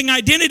chasing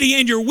identity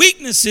in your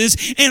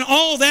weaknesses. And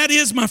all that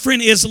is, my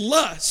friend, is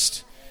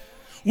lust.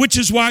 Which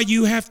is why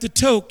you have to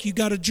toke, you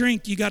got to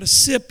drink, you got to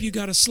sip, you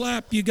got to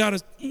slap, you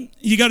got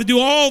to do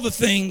all the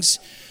things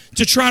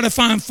to try to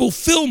find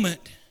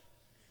fulfillment.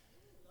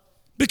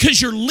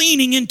 Because you're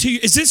leaning into,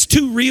 is this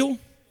too real?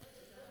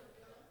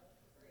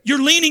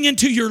 You're leaning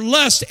into your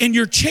lust and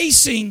you're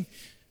chasing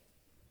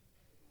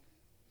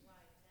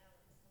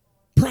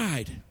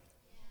pride.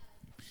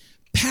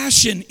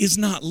 Passion is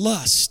not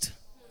lust.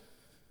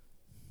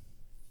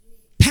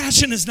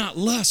 Passion is not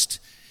lust.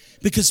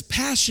 Because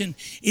passion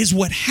is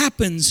what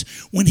happens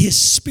when His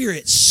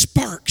Spirit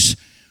sparks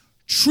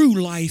true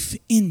life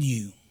in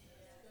you.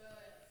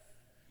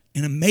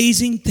 And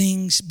amazing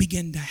things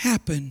begin to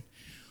happen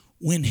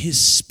when His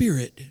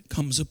Spirit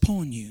comes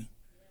upon you.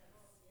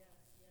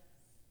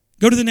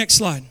 Go to the next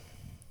slide.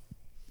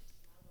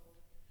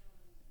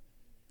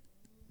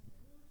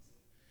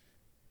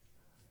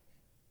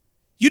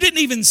 You didn't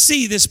even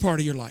see this part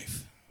of your life.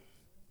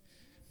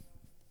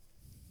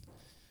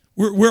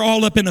 We're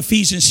all up in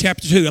Ephesians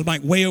chapter 2. I'm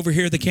like way over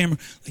here at the camera.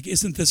 Like,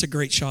 isn't this a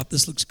great shot?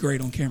 This looks great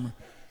on camera.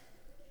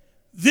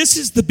 This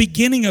is the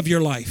beginning of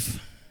your life.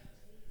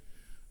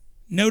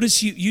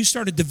 Notice you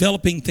started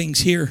developing things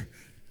here.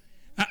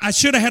 I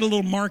should have had a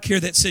little mark here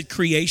that said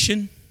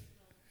creation,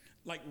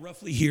 like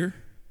roughly here.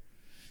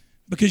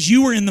 Because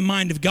you were in the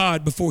mind of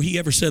God before He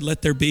ever said,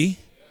 let there be.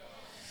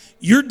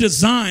 Your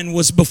design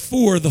was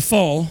before the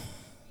fall.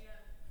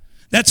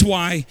 That's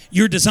why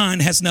your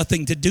design has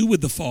nothing to do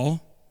with the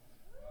fall.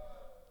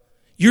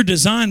 Your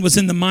design was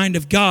in the mind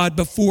of God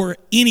before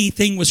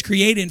anything was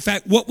created. In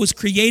fact, what was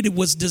created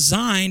was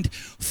designed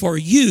for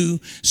you,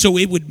 so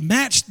it would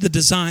match the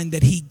design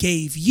that He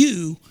gave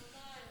you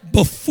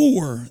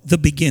before the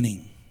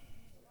beginning.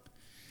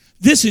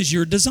 This is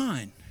your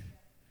design.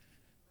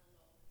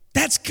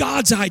 That's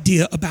God's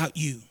idea about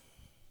you.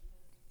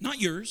 Not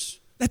yours.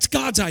 That's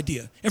God's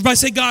idea. Everybody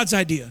say God's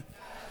idea.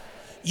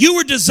 You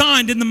were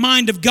designed in the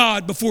mind of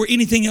God before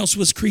anything else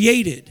was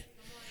created.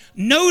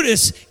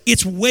 Notice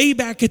it's way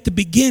back at the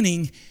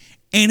beginning,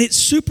 and it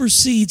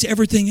supersedes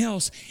everything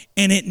else,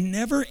 and it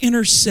never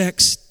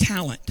intersects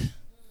talent.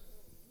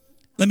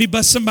 Let me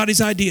bust somebody's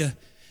idea.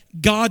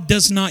 God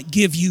does not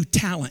give you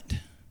talent,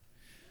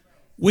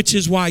 which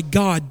is why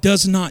God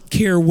does not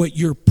care what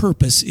your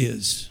purpose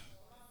is,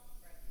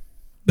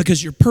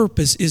 because your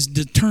purpose is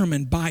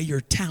determined by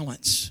your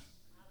talents.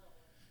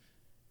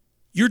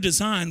 Your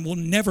design will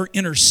never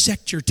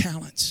intersect your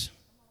talents.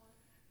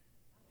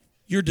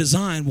 Your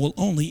design will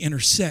only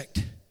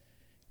intersect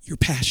your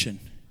passion.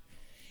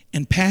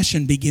 And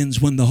passion begins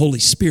when the Holy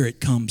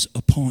Spirit comes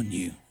upon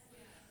you.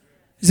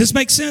 Does this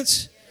make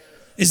sense?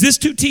 Is this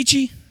too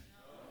teachy?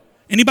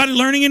 Anybody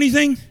learning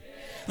anything?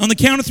 On the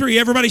count of 3,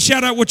 everybody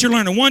shout out what you're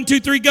learning. 1,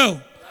 2, 3,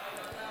 go.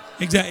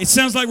 Exactly. It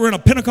sounds like we're in a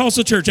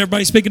Pentecostal church.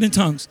 Everybody speaking in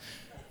tongues.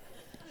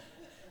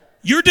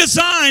 Your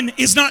design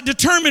is not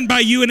determined by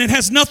you, and it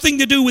has nothing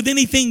to do with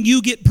anything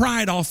you get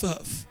pride off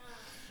of.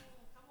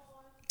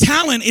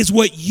 Talent is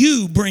what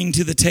you bring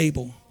to the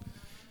table.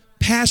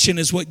 Passion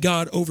is what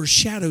God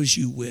overshadows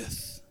you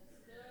with.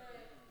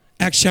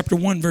 Acts chapter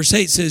 1 verse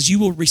 8 says, you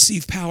will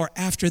receive power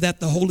after that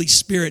the Holy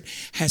Spirit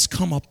has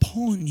come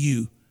upon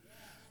you.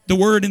 The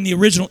word in the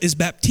original is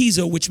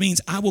baptizo, which means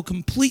I will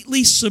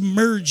completely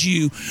submerge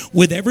you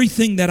with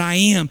everything that I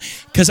am,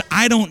 because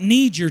I don't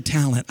need your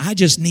talent. I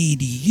just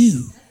need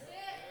you.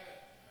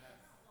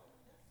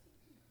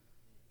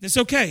 It's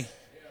okay.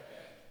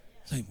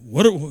 It's like,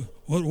 what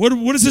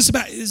is this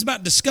about? It's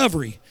about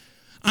discovery.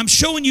 I'm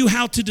showing you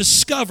how to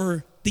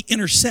discover the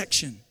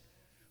intersection.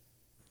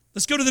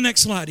 Let's go to the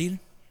next slide,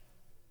 Eden.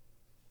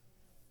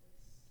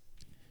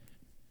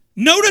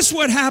 Notice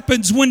what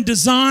happens when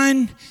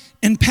design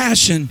and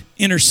passion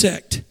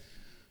intersect.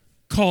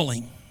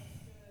 Calling.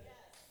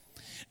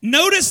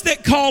 Notice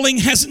that calling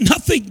has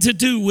nothing to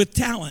do with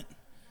talent.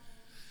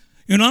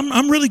 You know,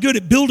 I'm really good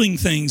at building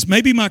things.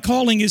 Maybe my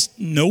calling is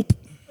nope.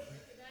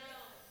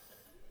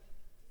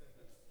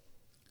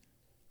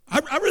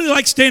 I really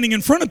like standing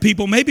in front of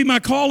people. Maybe my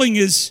calling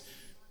is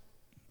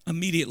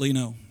immediately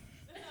no.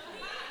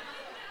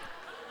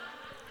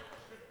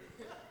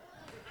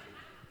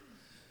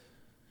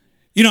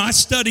 You know, I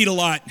studied a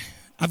lot.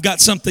 I've got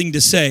something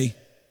to say.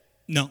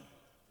 No.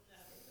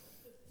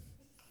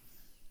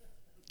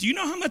 Do you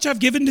know how much I've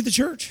given to the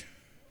church?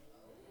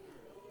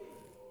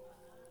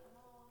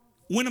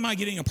 When am I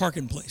getting a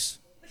parking place?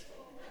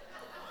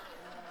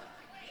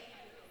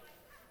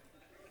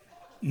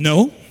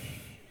 No.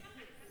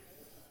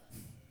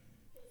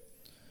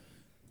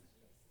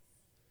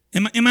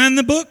 Am I in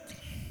the book?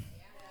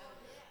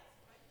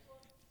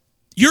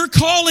 Your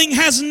calling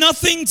has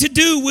nothing to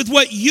do with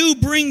what you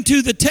bring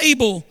to the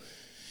table.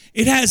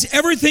 It has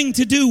everything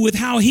to do with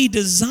how He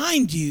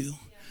designed you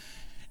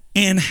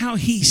and how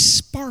He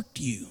sparked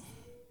you.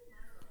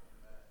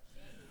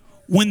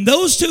 When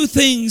those two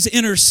things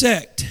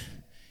intersect,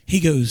 He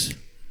goes,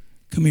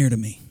 come here to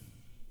me.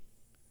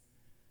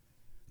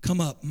 Come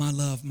up, my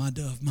love, my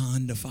dove, my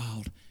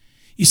undefiled.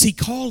 You see,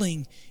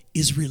 calling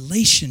is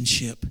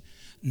relationship,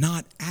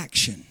 not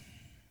action.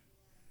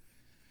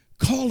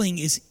 Calling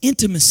is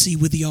intimacy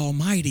with the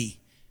Almighty,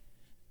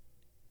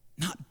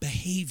 not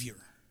behavior.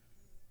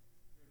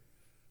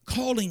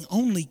 Calling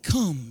only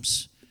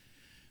comes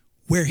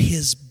where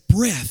His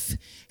breath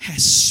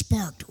has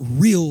sparked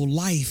real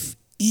life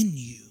in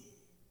you.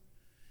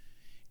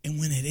 And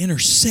when it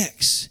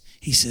intersects,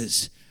 He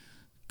says,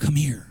 come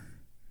here.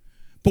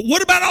 But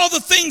what about all the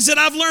things that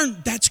I've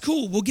learned? That's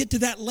cool. We'll get to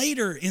that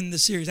later in the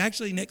series.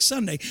 Actually, next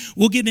Sunday,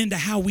 we'll get into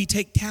how we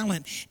take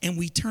talent and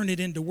we turn it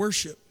into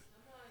worship.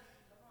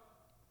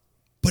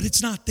 But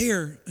it's not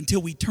there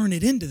until we turn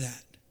it into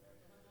that.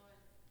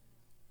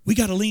 We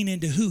got to lean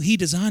into who He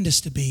designed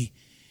us to be.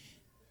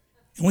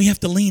 And we have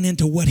to lean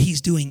into what He's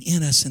doing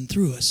in us and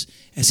through us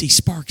as He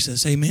sparks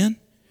us. Amen?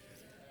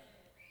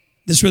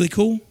 This really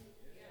cool?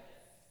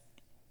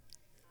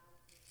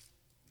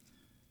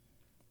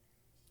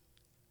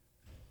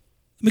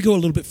 Let me go a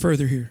little bit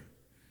further here.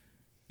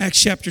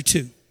 Acts chapter 2.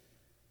 I'm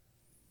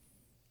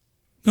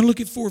going to look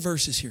at 4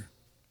 verses here.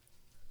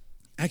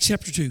 Acts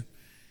chapter 2.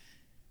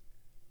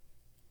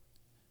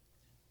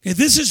 Okay,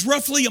 this is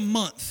roughly a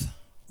month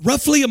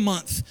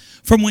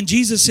from when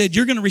Jesus said,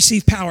 you're going to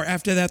receive power.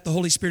 After that, the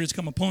Holy Spirit has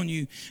come upon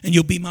you, and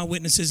you'll be my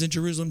witnesses in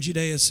Jerusalem,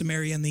 Judea,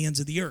 Samaria, and the ends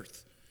of the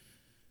earth.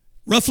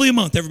 Roughly a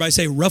month. Everybody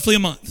say, roughly a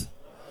month.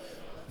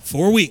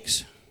 4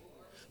 weeks.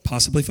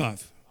 Possibly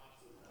 5.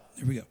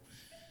 There we go.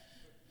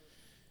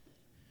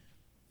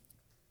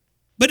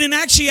 But in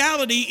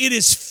actuality, it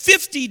is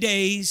 50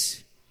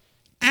 days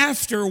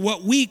after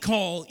what we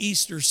call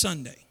Easter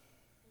Sunday.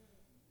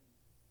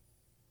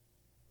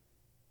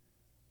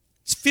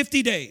 It's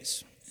 50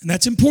 days. And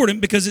that's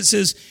important because it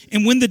says,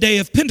 and when the day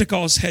of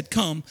Pentecost had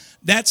come,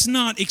 that's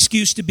not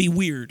excuse to be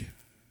weird.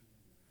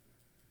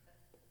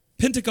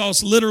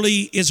 Pentecost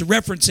literally is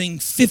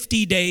referencing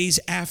 50 days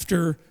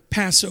after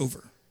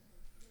Passover.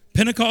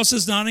 Pentecost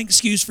is not an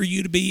excuse for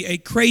you to be a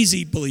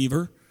crazy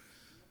believer.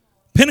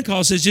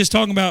 Pentecost is just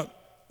talking about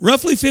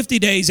roughly 50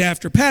 days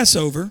after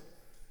Passover.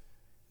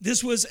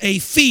 This was a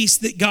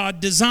feast that God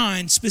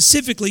designed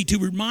specifically to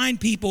remind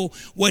people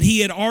what He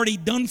had already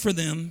done for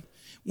them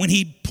when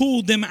He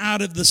pulled them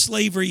out of the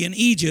slavery in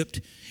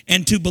Egypt,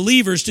 and to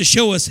believers to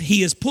show us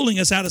He is pulling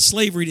us out of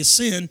slavery to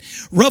sin.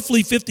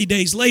 Roughly 50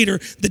 days later,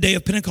 the day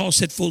of Pentecost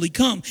had fully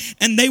come,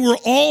 and they were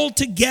all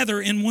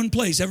together in one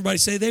place. Everybody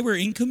say they were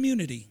in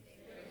community.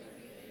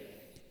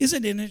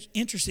 Isn't it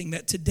interesting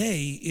that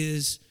today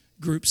is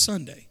Group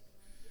Sunday,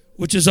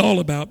 which is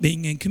all about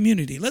being in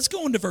community? Let's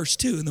go into verse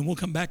 2, and then we'll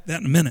come back to that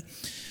in a minute.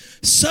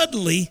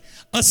 Suddenly,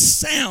 a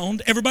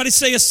sound, everybody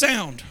say a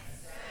sound,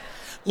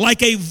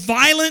 like a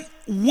violent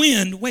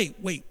wind. Wait,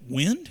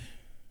 wind?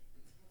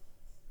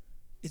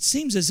 It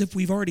seems as if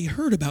we've already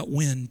heard about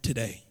wind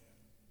today.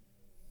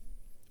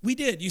 We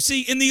did. You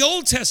see, in the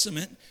Old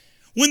Testament,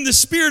 when the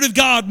Spirit of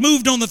God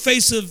moved on the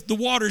face of the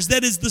waters,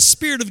 that is the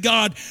Spirit of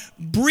God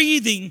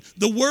breathing.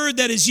 The word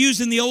that is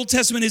used in the Old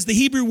Testament is the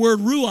Hebrew word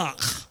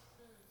ruach.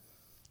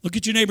 Look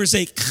at your neighbor and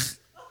say, Kh.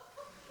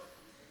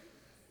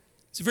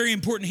 It's a very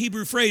important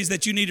Hebrew phrase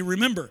that you need to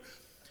remember.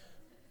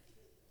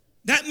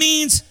 That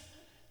means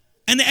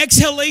an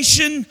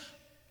exhalation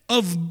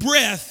of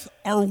breath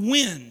or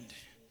wind.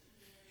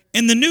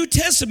 And the New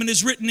Testament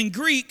is written in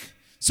Greek,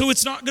 so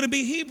it's not going to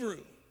be Hebrew.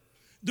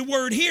 The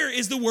word here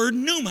is the word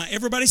pneuma.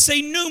 Everybody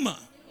say pneuma.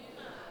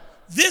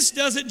 This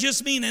doesn't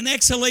just mean an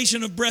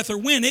exhalation of breath or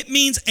wind. It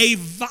means a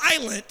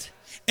violent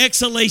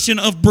exhalation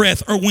of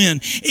breath or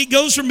wind. It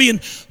goes from being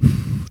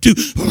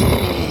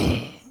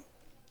to...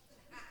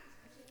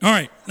 All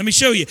right, let me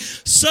show you.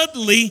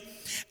 Suddenly,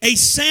 a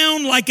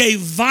sound like a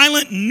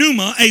violent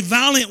pneuma, a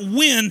violent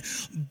wind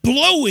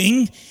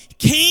blowing,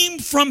 came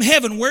from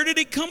heaven. Where did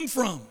it come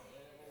from?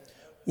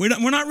 We're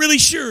not really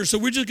sure, so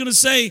we're just going to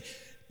say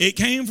it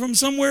came from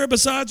somewhere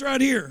besides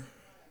right here.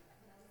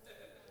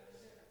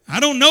 I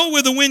don't know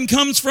where the wind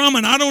comes from,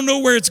 and I don't know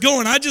where it's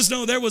going. I just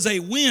know there was a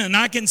wind.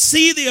 I can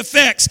see the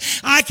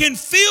effects. I can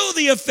feel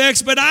the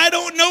effects, but I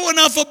don't know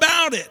enough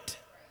about it.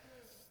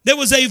 There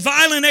was a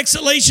violent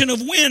exhalation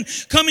of wind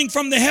coming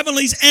from the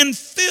heavenlies and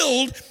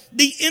filled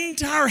the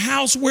entire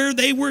house where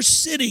they were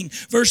sitting.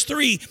 Verse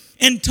 3,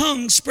 and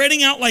tongues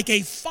spreading out like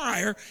a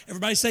fire.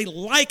 Everybody say,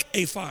 like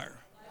a fire.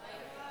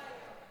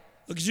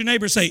 Look at your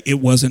neighbor and say, it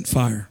wasn't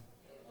fire.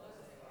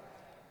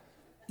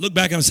 Look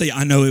back and say,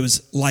 I know it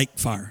was like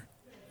fire.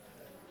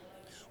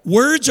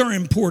 Words are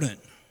important.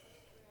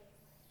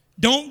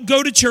 Don't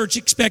go to church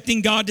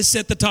expecting God to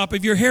set the top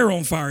of your hair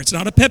on fire. It's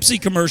not a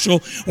Pepsi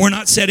commercial. We're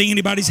not setting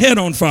anybody's head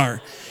on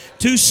fire.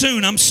 Too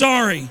soon. I'm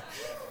sorry.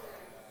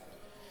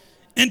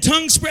 And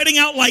tongues spreading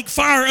out like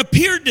fire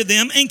appeared to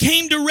them and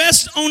came to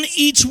rest on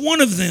each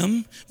one of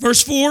them.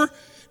 Verse 4,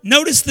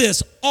 notice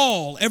this.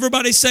 All.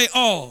 Everybody say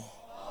all.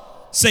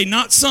 Say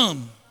not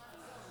some.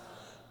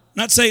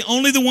 Not say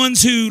only the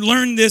ones who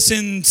learned this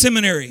in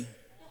seminary.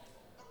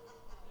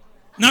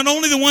 Not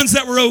only the ones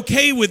that were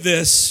okay with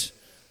this.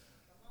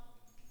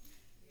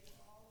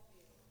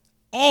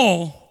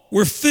 All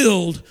were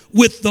filled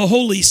with the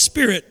Holy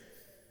Spirit,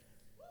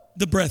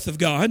 the breath of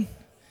God.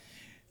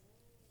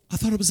 I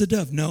thought it was a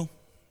dove. No,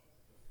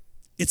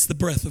 it's the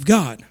breath of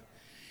God.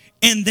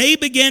 And they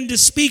began to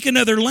speak in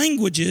other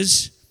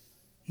languages.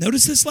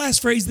 Notice this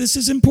last phrase. This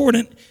is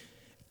important.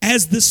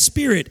 As the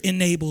Spirit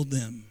enabled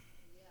them.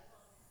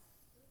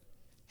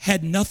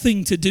 Had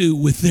nothing to do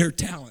with their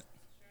talent.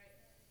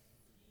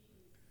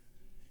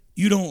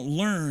 You don't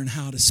learn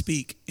how to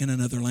speak in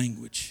another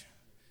language.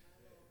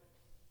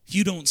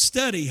 You don't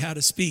study how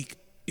to speak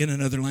in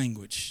another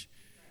language.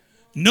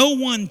 No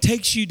one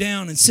takes you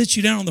down and sits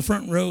you down on the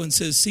front row and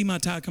says, see my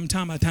time, come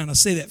time my time. I'll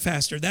say that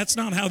faster. That's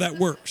not how that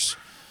works.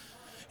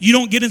 You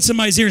don't get in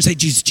somebody's ear and say,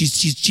 Jesus, Jesus,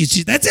 Jesus,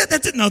 Jesus. That's it,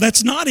 that's it. No,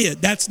 that's not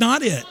it. That's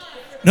not it.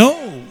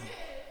 No.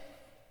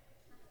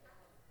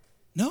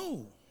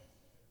 No.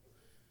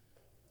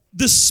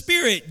 The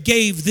Spirit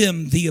gave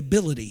them the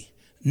ability,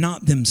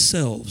 not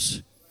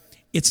themselves.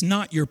 It's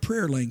not your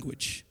prayer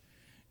language.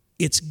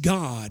 It's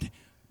God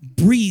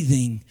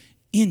breathing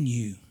in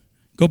you.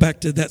 Go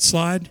back to that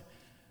slide.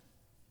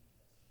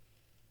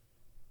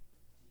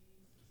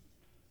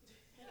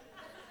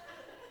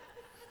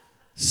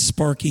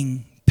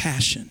 Sparking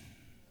passion.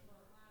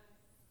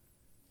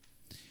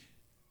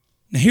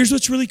 Now here's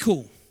what's really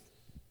cool.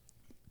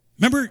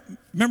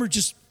 Remember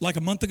just like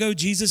a month ago,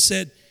 Jesus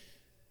said,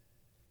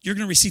 you're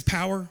going to receive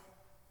power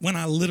when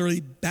I literally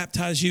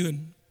baptize you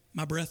in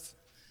my breath.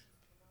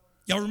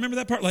 Y'all remember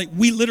that part? Like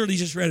we literally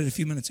just read it a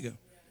few minutes ago.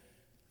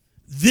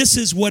 This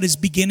is what is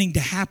beginning to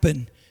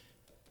happen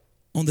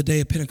on the day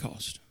of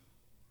Pentecost.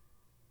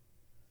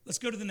 Let's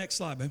go to the next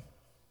slide, babe.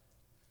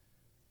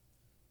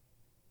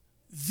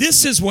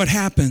 This is what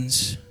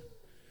happens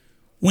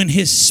when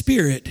His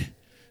Spirit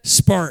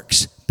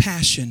sparks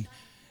passion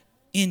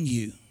in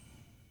you.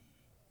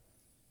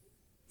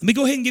 Let me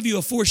go ahead and give you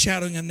a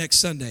foreshadowing on next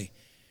Sunday.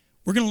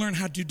 We're going to learn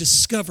how to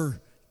discover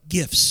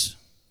gifts.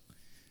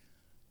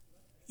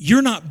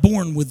 You're not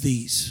born with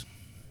these.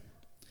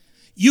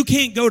 You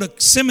can't go to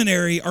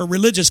seminary or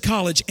religious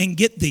college and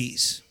get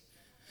these.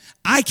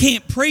 I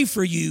can't pray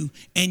for you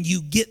and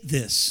you get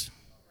this.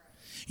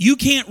 You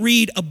can't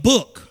read a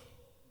book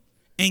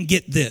and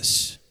get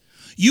this.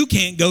 You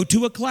can't go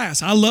to a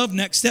class. I love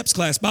Next Steps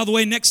class. By the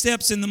way, Next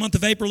Steps in the month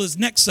of April is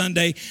next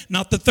Sunday,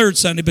 not the third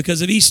Sunday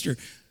because of Easter.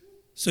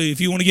 So if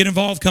you want to get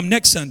involved, come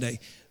next Sunday.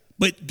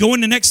 But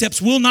going to Next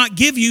Steps will not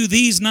give you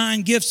these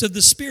 9 gifts of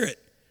the Spirit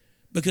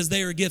because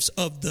they are gifts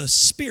of the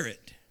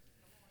Spirit.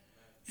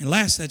 And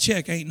last I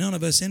checked, ain't none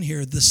of us in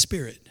here the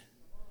Spirit.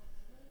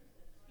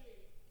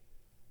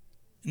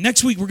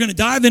 Next week, we're going to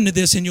dive into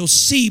this and you'll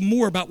see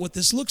more about what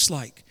this looks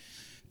like.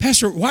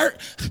 Pastor,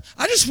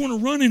 I just want to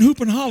run and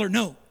hoop and holler.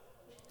 No.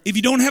 If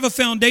you don't have a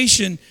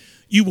foundation,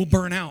 you will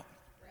burn out.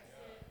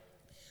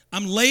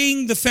 I'm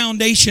laying the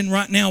foundation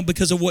right now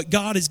because of what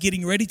God is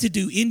getting ready to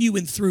do in you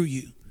and through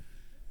you.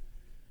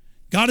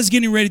 God is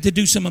getting ready to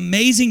do some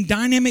amazing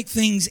dynamic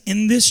things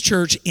in this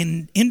church,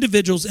 in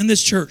individuals in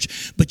this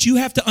church. But you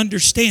have to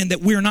understand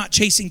that we're not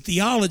chasing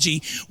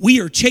theology.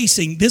 We are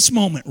chasing this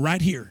moment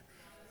right here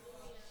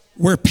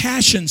where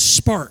passion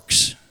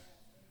sparks.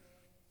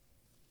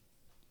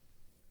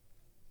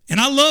 And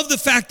I love the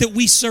fact that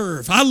we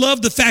serve. I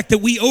love the fact that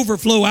we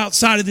overflow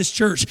outside of this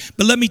church.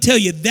 But let me tell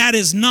you, that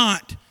is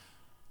not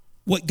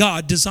what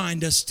God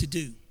designed us to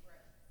do.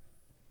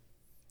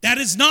 That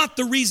is not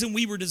the reason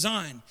we were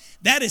designed.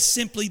 That is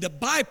simply the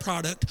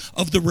byproduct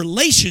of the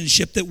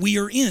relationship that we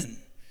are in.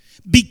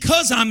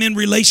 Because I'm in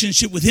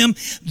relationship with Him,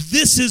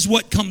 this is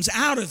what comes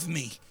out of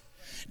me.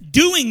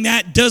 Doing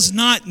that does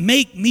not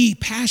make me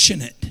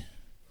passionate.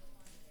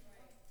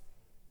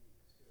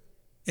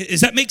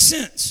 Does that make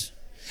sense?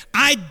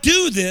 I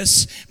do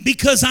this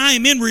because I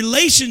am in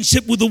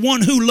relationship with the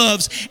one who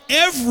loves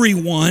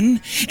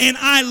everyone, and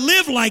I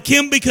live like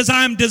Him because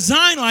I am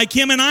designed like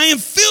Him and I am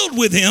filled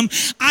with Him.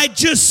 I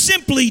just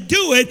simply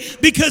do it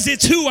because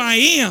it's who I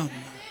am.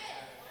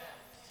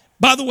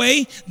 By the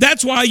way,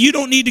 that's why you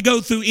don't need to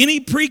go through any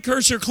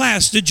precursor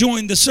class to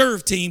join the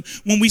serve team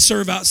when we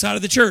serve outside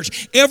of the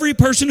church. Every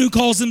person who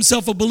calls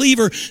himself a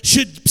believer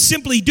should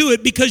simply do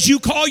it because you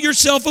call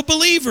yourself a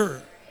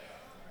believer.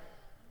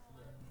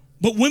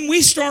 But when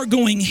we start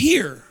going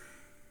here,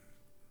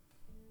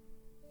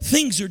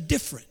 things are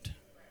different.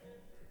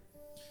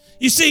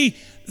 You see,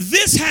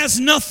 this has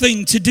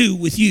nothing to do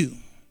with you.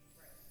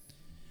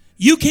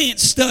 You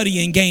can't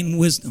study and gain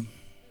wisdom.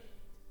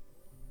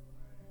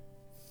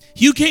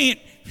 You can't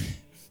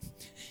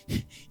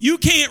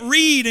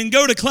read and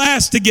go to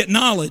class to get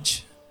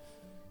knowledge.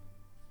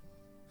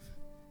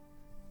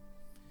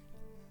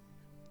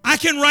 I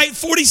can write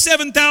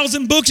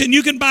 47,000 books and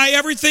you can buy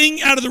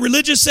everything out of the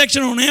religious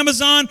section on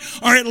Amazon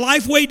or at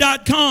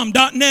lifeway.com,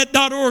 .net,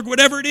 .org,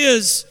 whatever it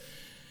is.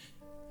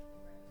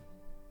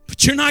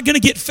 But you're not going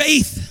to get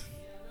faith.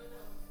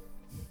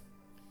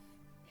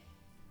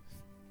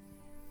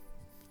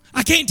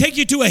 I can't take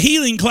you to a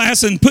healing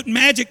class and put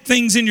magic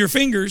things in your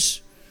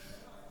fingers.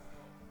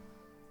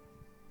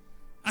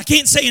 I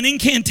can't say an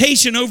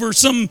incantation over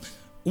some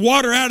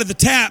water out of the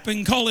tap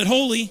and call it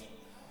holy.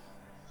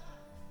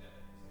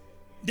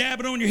 dab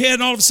it on your head,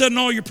 and all of a sudden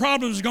all your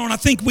problems are gone. I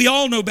think we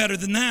all know better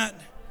than that.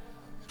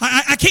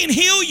 I can't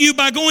heal you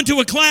by going to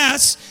a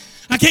class.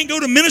 I can't go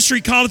to ministry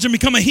college and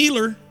become a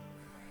healer.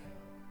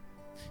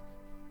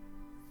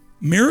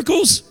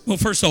 Miracles? Well,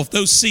 first off,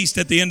 those ceased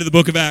at the end of the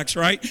book of Acts,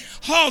 right?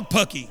 Hog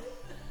pucky.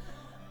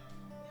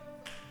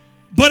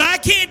 But I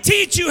can't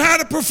teach you how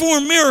to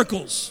perform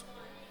miracles.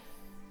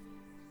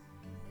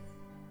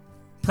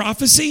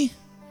 Prophecy?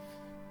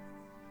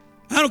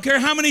 I don't care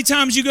how many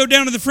times you go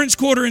down to the French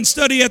Quarter and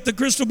study at the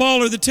crystal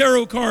ball or the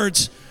tarot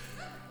cards,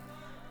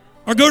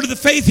 or go to the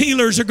faith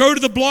healers, or go to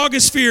the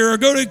blogosphere, or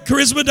go to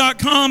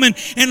charisma.com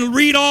and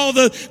read all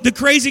the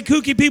crazy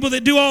kooky people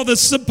that do all the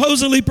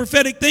supposedly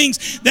prophetic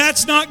things.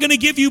 That's not going to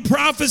give you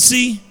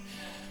prophecy,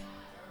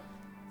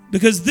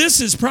 because this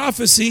is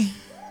prophecy.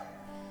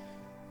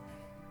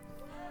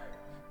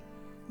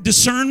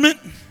 Discernment.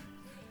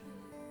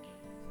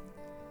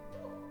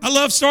 I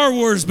love Star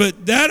Wars,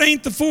 but that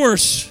ain't the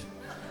Force.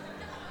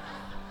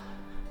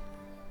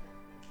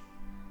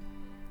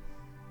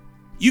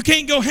 You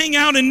can't go hang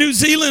out in New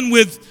Zealand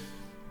with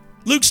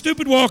Luke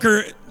Stupid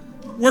Walker,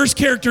 worst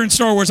character in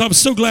Star Wars. I was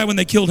so glad when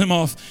they killed him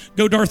off.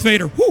 Go Darth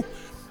Vader. Whew.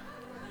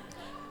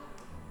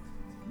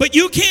 But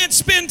you can't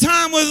spend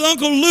time with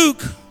Uncle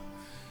Luke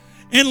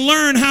and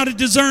learn how to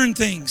discern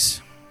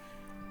things.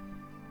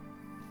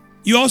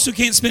 You also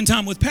can't spend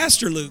time with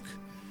Pastor Luke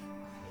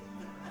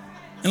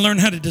and learn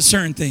how to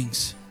discern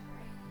things.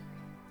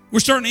 We're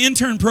starting an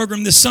intern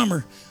program this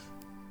summer.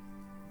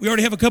 We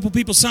already have a couple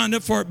people signed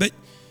up for it, but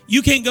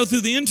you can't go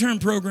through the intern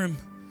program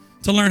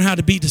to learn how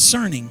to be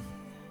discerning,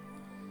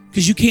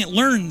 because you can't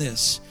learn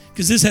this,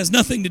 because this has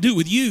nothing to do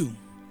with you,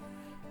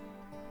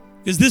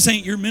 because this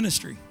ain't your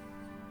ministry.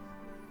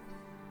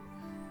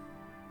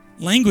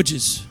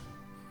 Languages.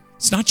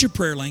 It's not your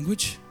prayer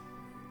language.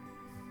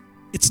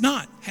 It's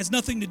not. Has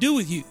nothing to do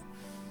with you.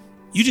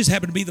 You just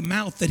happen to be the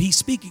mouth that he's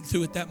speaking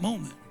through at that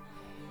moment.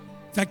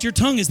 In fact, your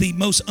tongue is the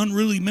most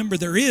unruly member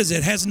there is.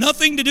 It has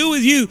nothing to do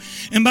with you.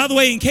 And by the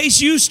way, in case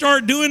you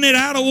start doing it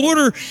out of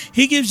order,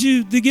 he gives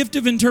you the gift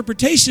of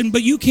interpretation,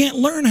 but you can't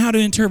learn how to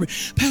interpret.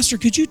 Pastor,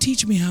 could you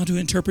teach me how to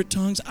interpret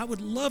tongues? I would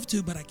love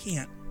to, but I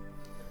can't.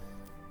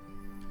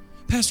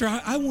 Pastor,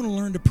 I want to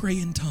learn to pray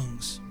in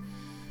tongues.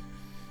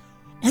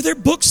 Are there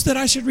books that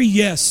I should read?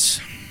 Yes.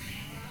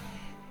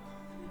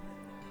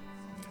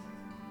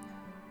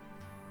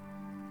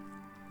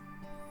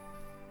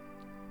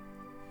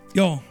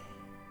 Y'all,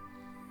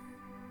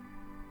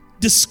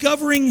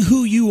 discovering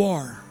who you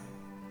are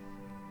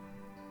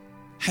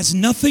has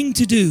nothing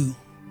to do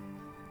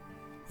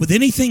with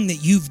anything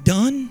that you've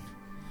done,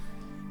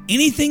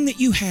 anything that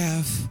you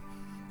have,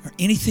 or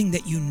anything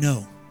that you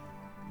know.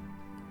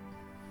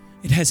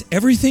 It has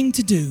everything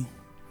to do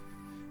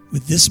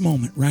with this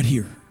moment right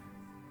here,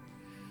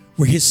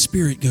 where his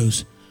Spirit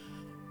goes.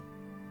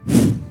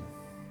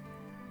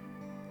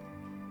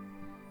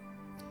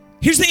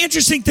 Here's the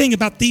interesting thing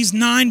about these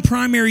 9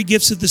 primary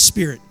gifts of the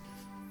Spirit.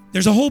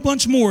 There's a whole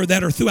bunch more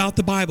that are throughout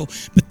the Bible,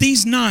 but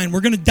these 9,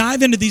 we're going to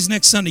dive into these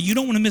next Sunday. You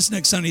don't want to miss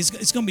next Sunday.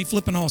 It's going to be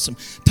flipping awesome.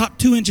 Top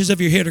 2 inches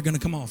of your head are going to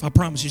come off. I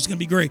promise you, it's going to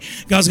be great.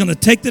 God's going to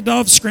take it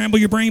off, scramble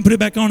your brain, put it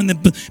back on, and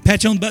then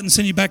pat you on the butt and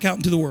send you back out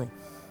into the world.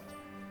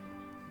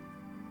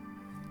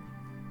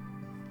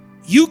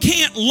 You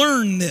can't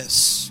learn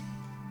this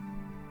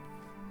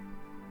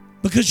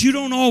because you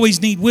don't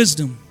always need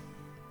wisdom.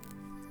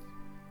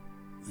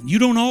 You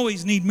don't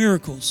always need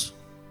miracles.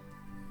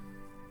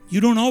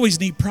 You don't always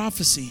need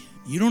prophecy.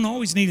 You don't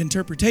always need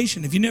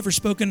interpretation. If you've never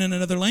spoken in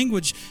another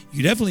language,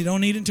 you definitely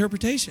don't need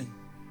interpretation.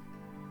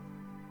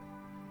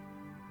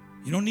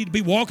 You don't need to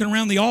be walking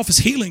around the office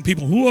healing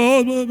people.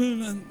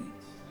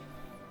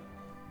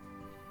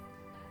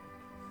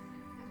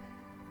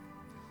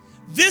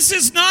 This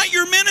is not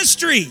your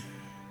ministry.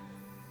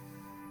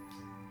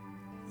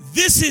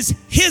 This is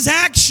his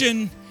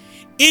action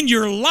in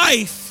your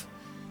life,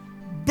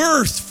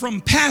 birthed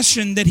from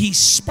passion that he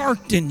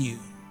sparked in you.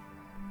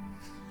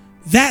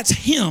 That's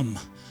him,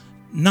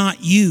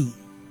 not you.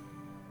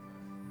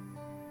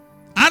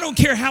 I don't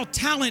care how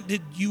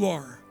talented you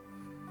are.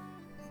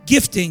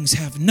 Giftings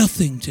have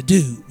nothing to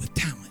do with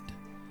talent.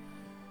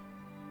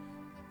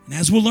 And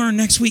as we'll learn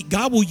next week,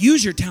 God will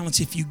use your talents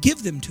if you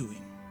give them to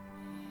him.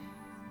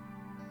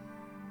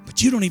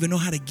 But you don't even know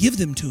how to give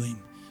them to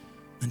him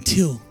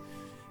until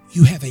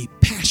you have a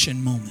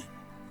passion moment.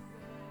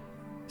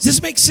 Does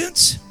this make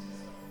sense?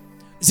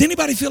 Does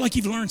anybody feel like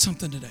you've learned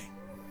something today?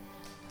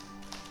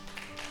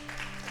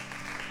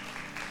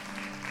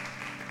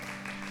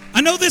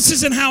 I know this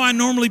isn't how I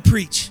normally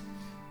preach,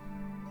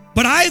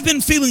 but I've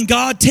been feeling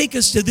God take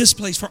us to this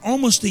place for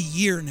almost a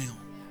year now.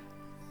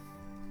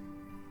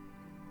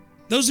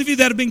 Those of you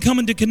that have been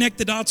coming to Connect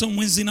the Dots on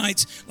Wednesday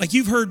nights, like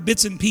you've heard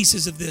bits and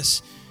pieces of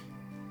this,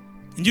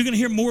 and you're going to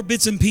hear more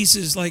bits and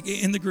pieces like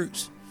in the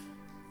groups.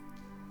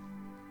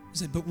 I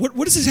said, but what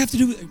does this have to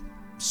do with?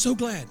 So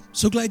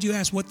glad you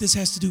asked what this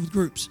has to do with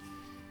groups.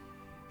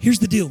 Here's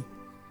the deal.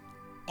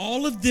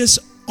 All of this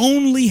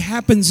only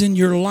happens in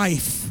your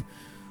life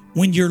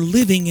when you're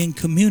living in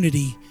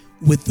community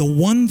with the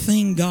one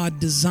thing God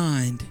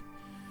designed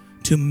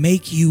to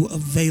make you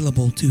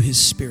available to His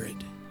Spirit.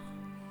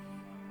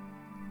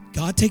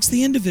 God takes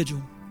the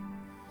individual,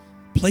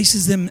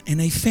 places them in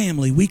a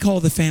family. We call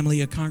the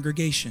family a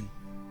congregation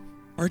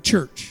or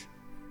church.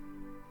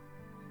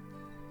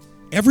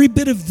 Every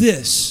bit of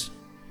this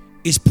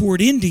is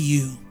poured into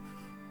you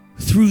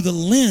through the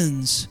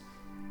lens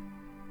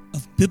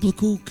of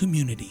biblical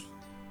community.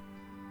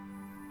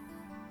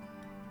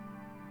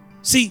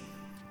 See,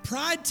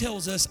 pride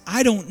tells us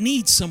I don't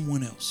need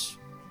someone else.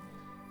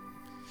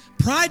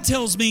 Pride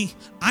tells me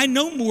I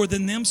know more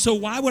than them, so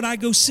why would I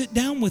go sit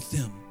down with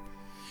them?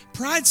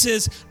 Pride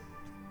says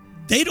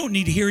they don't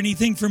need to hear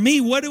anything from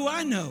me. What do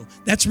I know?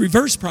 That's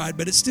reverse pride,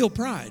 but it's still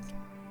pride.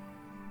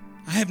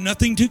 I have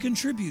nothing to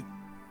contribute.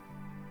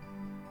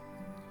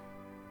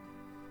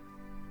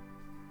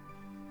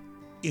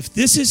 If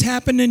this has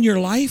happened in your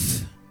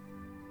life,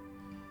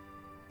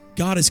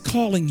 God is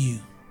calling you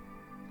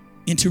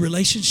into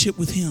relationship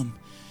with Him.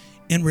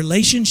 And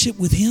relationship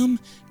with Him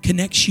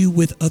connects you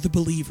with other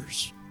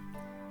believers.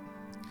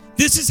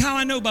 This is how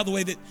I know, by the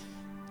way, that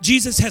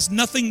Jesus has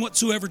nothing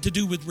whatsoever to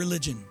do with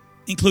religion,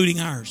 including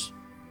ours.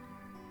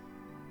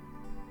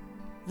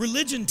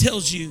 Religion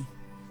tells you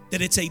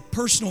that it's a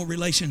personal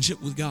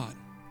relationship with God.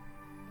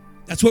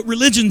 That's what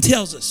religion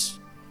tells us.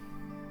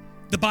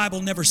 The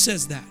Bible never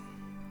says that.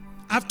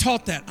 I've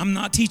taught that. I'm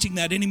not teaching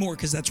that anymore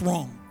because that's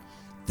wrong.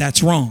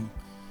 That's wrong.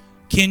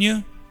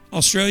 Kenya,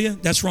 Australia,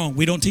 that's wrong.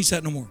 We don't teach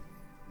that no more.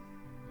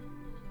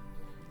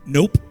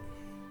 Nope.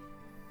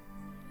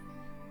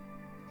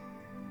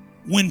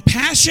 When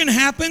passion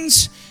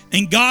happens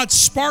and God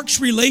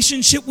sparks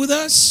relationship with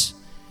us,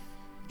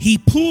 He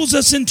pulls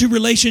us into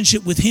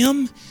relationship with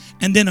Him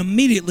and then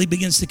immediately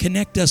begins to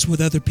connect us with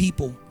other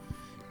people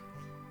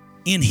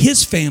in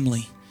His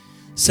family,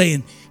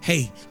 saying,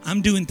 hey,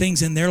 I'm doing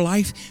things in their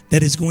life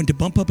that is going to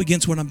bump up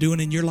against what I'm doing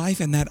in your life,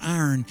 and that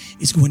iron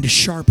is going to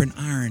sharpen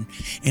iron.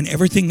 And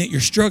everything that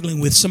you're struggling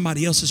with,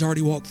 somebody else has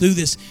already walked through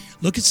this.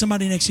 Look at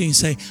somebody next to you and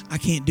say, I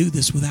can't do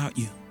this without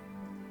you.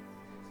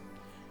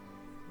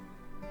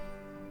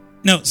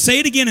 No, say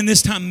it again, and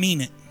this time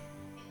mean it.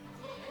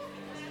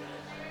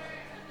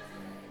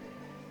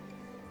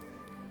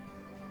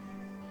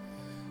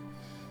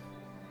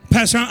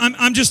 Pastor,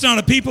 I'm just not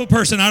a people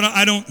person.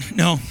 I don't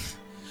know.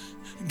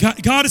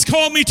 God has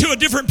called me to a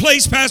different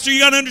place, Pastor. You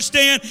got to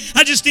understand.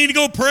 I just need to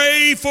go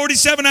pray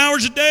 47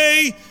 hours a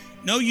day.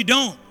 No, you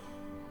don't.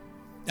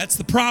 That's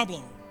the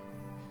problem.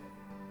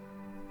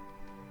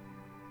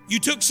 You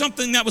took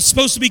something that was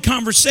supposed to be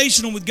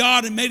conversational with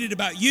God and made it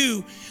about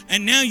you,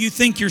 and now you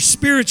think you're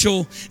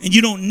spiritual and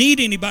you don't need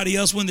anybody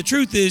else, when the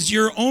truth is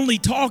you're only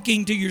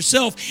talking to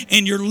yourself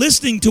and you're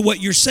listening to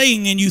what you're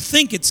saying, and you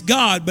think it's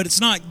God, but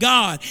it's not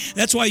God.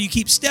 That's why you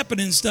keep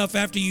stepping in stuff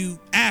after you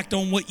act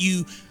on what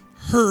you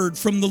heard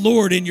from the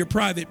Lord in your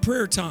private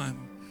prayer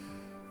time.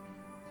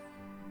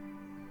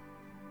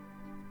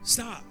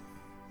 Stop.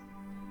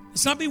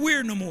 Let's not be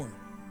weird no more.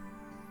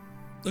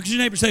 Look at your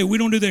neighbor and say, we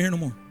don't do that here no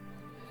more.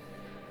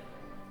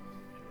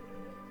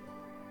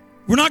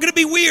 We're not going to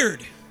be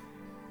weird.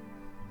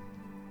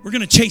 We're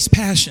going to chase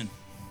passion.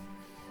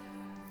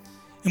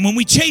 And when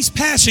we chase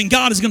passion,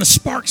 God is going to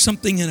spark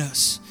something in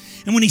us.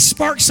 And when He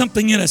sparks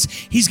something in us,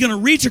 He's going to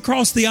reach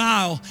across the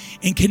aisle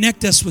and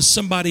connect us with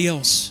somebody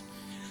else.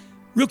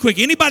 Real quick,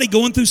 anybody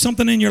going through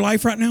something in your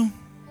life right now?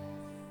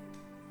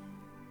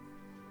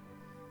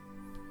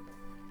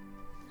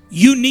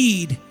 You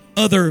need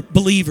other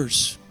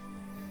believers.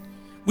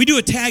 We do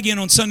a tag in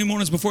on Sunday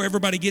mornings before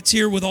everybody gets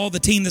here with all the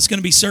team that's going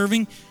to be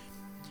serving.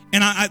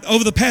 And I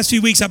over the past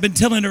few weeks, I've been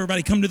telling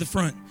everybody, come to the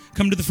front.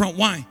 Come to the front.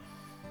 Why?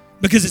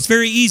 Because it's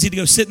very easy to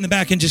go sit in the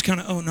back and just kind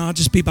of, oh, no, I'll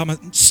just be by my...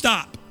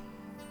 Stop.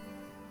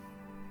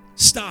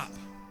 Stop.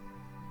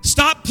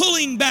 Stop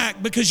pulling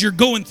back because you're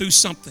going through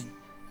something.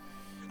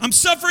 I'm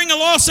suffering a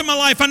loss in my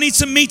life. I need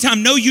some me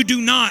time. No, you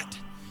do not.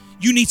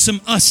 You need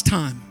some us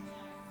time.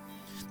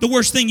 The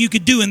worst thing you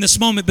could do in this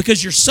moment,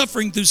 because you're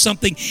suffering through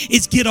something,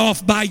 is get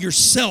off by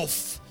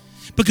yourself.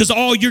 Because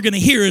all you're going to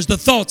hear is the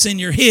thoughts in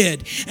your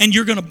head, and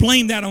you're going to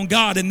blame that on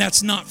God, and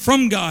that's not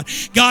from God.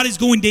 God is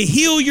going to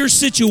heal your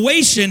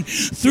situation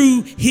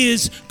through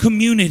His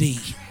community.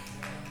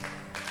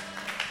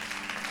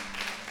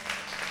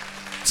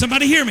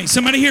 Somebody hear me.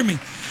 Somebody hear me.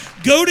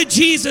 Go to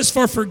Jesus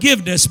for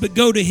forgiveness, but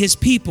go to His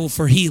people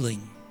for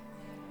healing.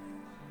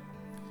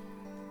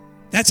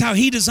 That's how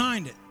He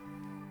designed it.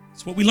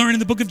 It's what we learn in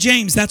the book of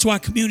James. That's why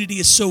community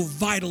is so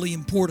vitally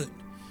important.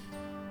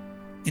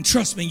 And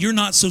trust me, you're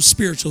not so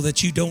spiritual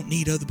that you don't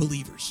need other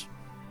believers.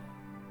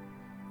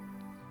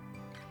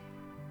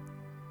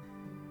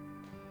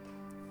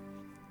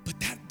 But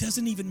that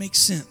doesn't even make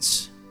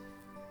sense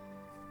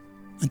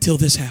until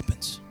this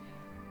happens.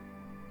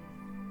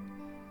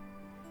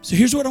 So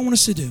here's what I want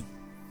us to do.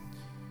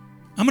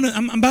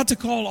 I'm about to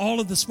call all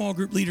of the small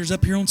group leaders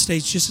up here on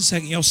stage. Just a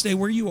second. Y'all stay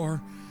where you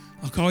are.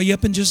 I'll call you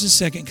up in just a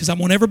second because I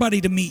want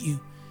everybody to meet you.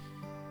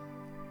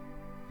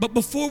 But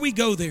before we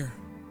go there,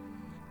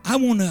 I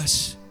want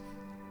us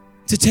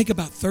to take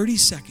about 30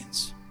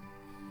 seconds,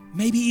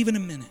 maybe even a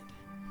minute,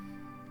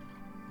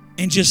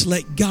 and just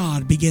let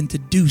God begin to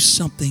do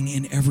something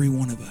in every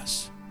one of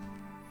us.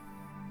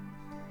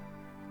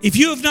 If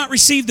you have not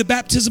received the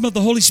baptism of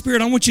the Holy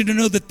Spirit, I want you to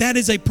know that that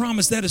is a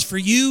promise. That is for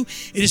you.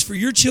 It is for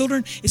your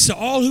children. It's to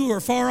all who are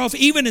far off,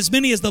 even as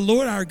many as the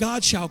Lord our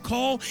God shall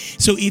call.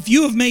 So if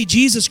you have made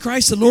Jesus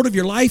Christ the Lord of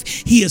your life,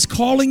 He is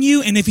calling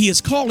you. And if He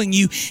is calling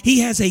you, He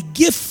has a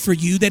gift for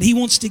you that He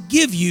wants to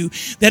give you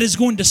that is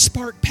going to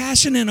spark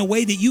passion in a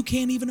way that you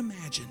can't even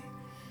imagine.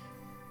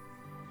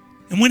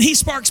 And when He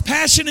sparks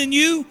passion in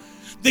you,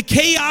 the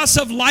chaos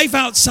of life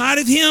outside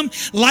of Him,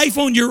 life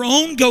on your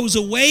own, goes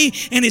away,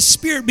 and His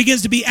Spirit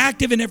begins to be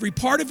active in every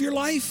part of your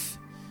life,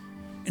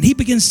 and He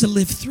begins to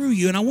live through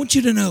you. And I want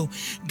you to know,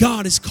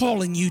 God is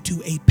calling you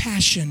to a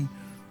passion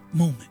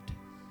moment.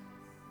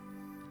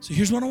 So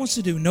here's what I want us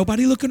to do.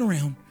 Nobody looking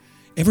around.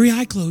 Every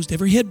eye closed,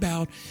 every head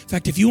bowed. In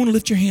fact, if you want to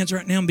lift your hands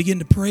right now and begin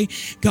to pray,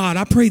 God,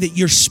 I pray that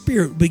your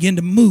Spirit will begin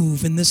to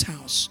move in this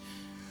house.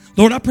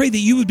 Lord, I pray that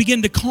you would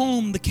begin to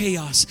calm the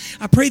chaos.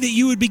 I pray that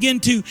you would begin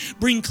to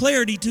bring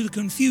clarity to the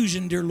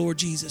confusion, dear Lord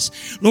Jesus.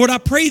 Lord, I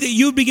pray that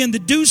you would begin to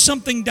do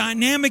something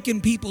dynamic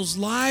in people's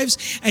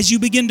lives as you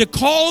begin to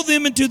call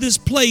them into this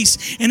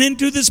place and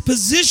into this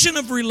position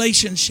of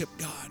relationship,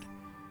 God.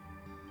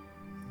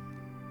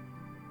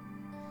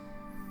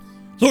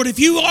 Lord, if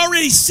you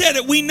already said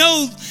it, we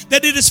know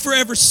that it is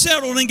forever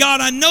settled. And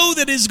God, I know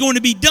that it is going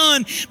to be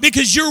done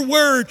because your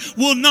word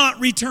will not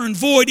return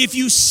void. If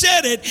you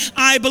said it,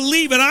 I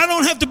believe it. I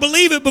don't have to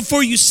believe it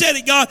before you said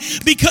it, God,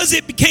 because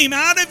it came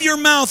out of your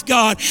mouth,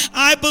 God.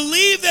 I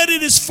believe that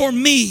it is for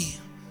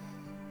me.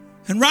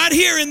 And right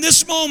here in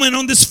this moment,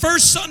 on this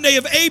first Sunday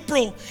of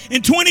April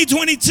in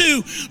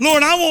 2022,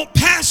 Lord, I want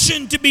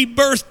passion to be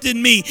birthed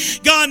in me.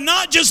 God,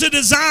 not just a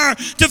desire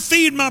to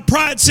feed my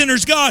pride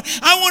centers. God,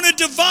 I want a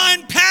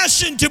divine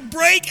passion to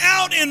break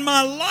out in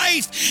my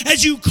life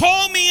as you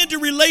call me into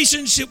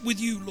relationship with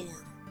you, Lord.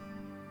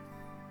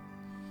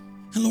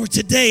 And Lord,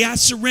 today I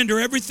surrender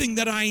everything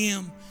that I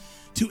am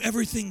to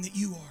everything that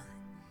you are.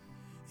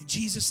 In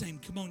Jesus' name,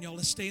 come on, y'all,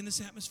 let's stay in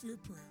this atmosphere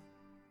of prayer.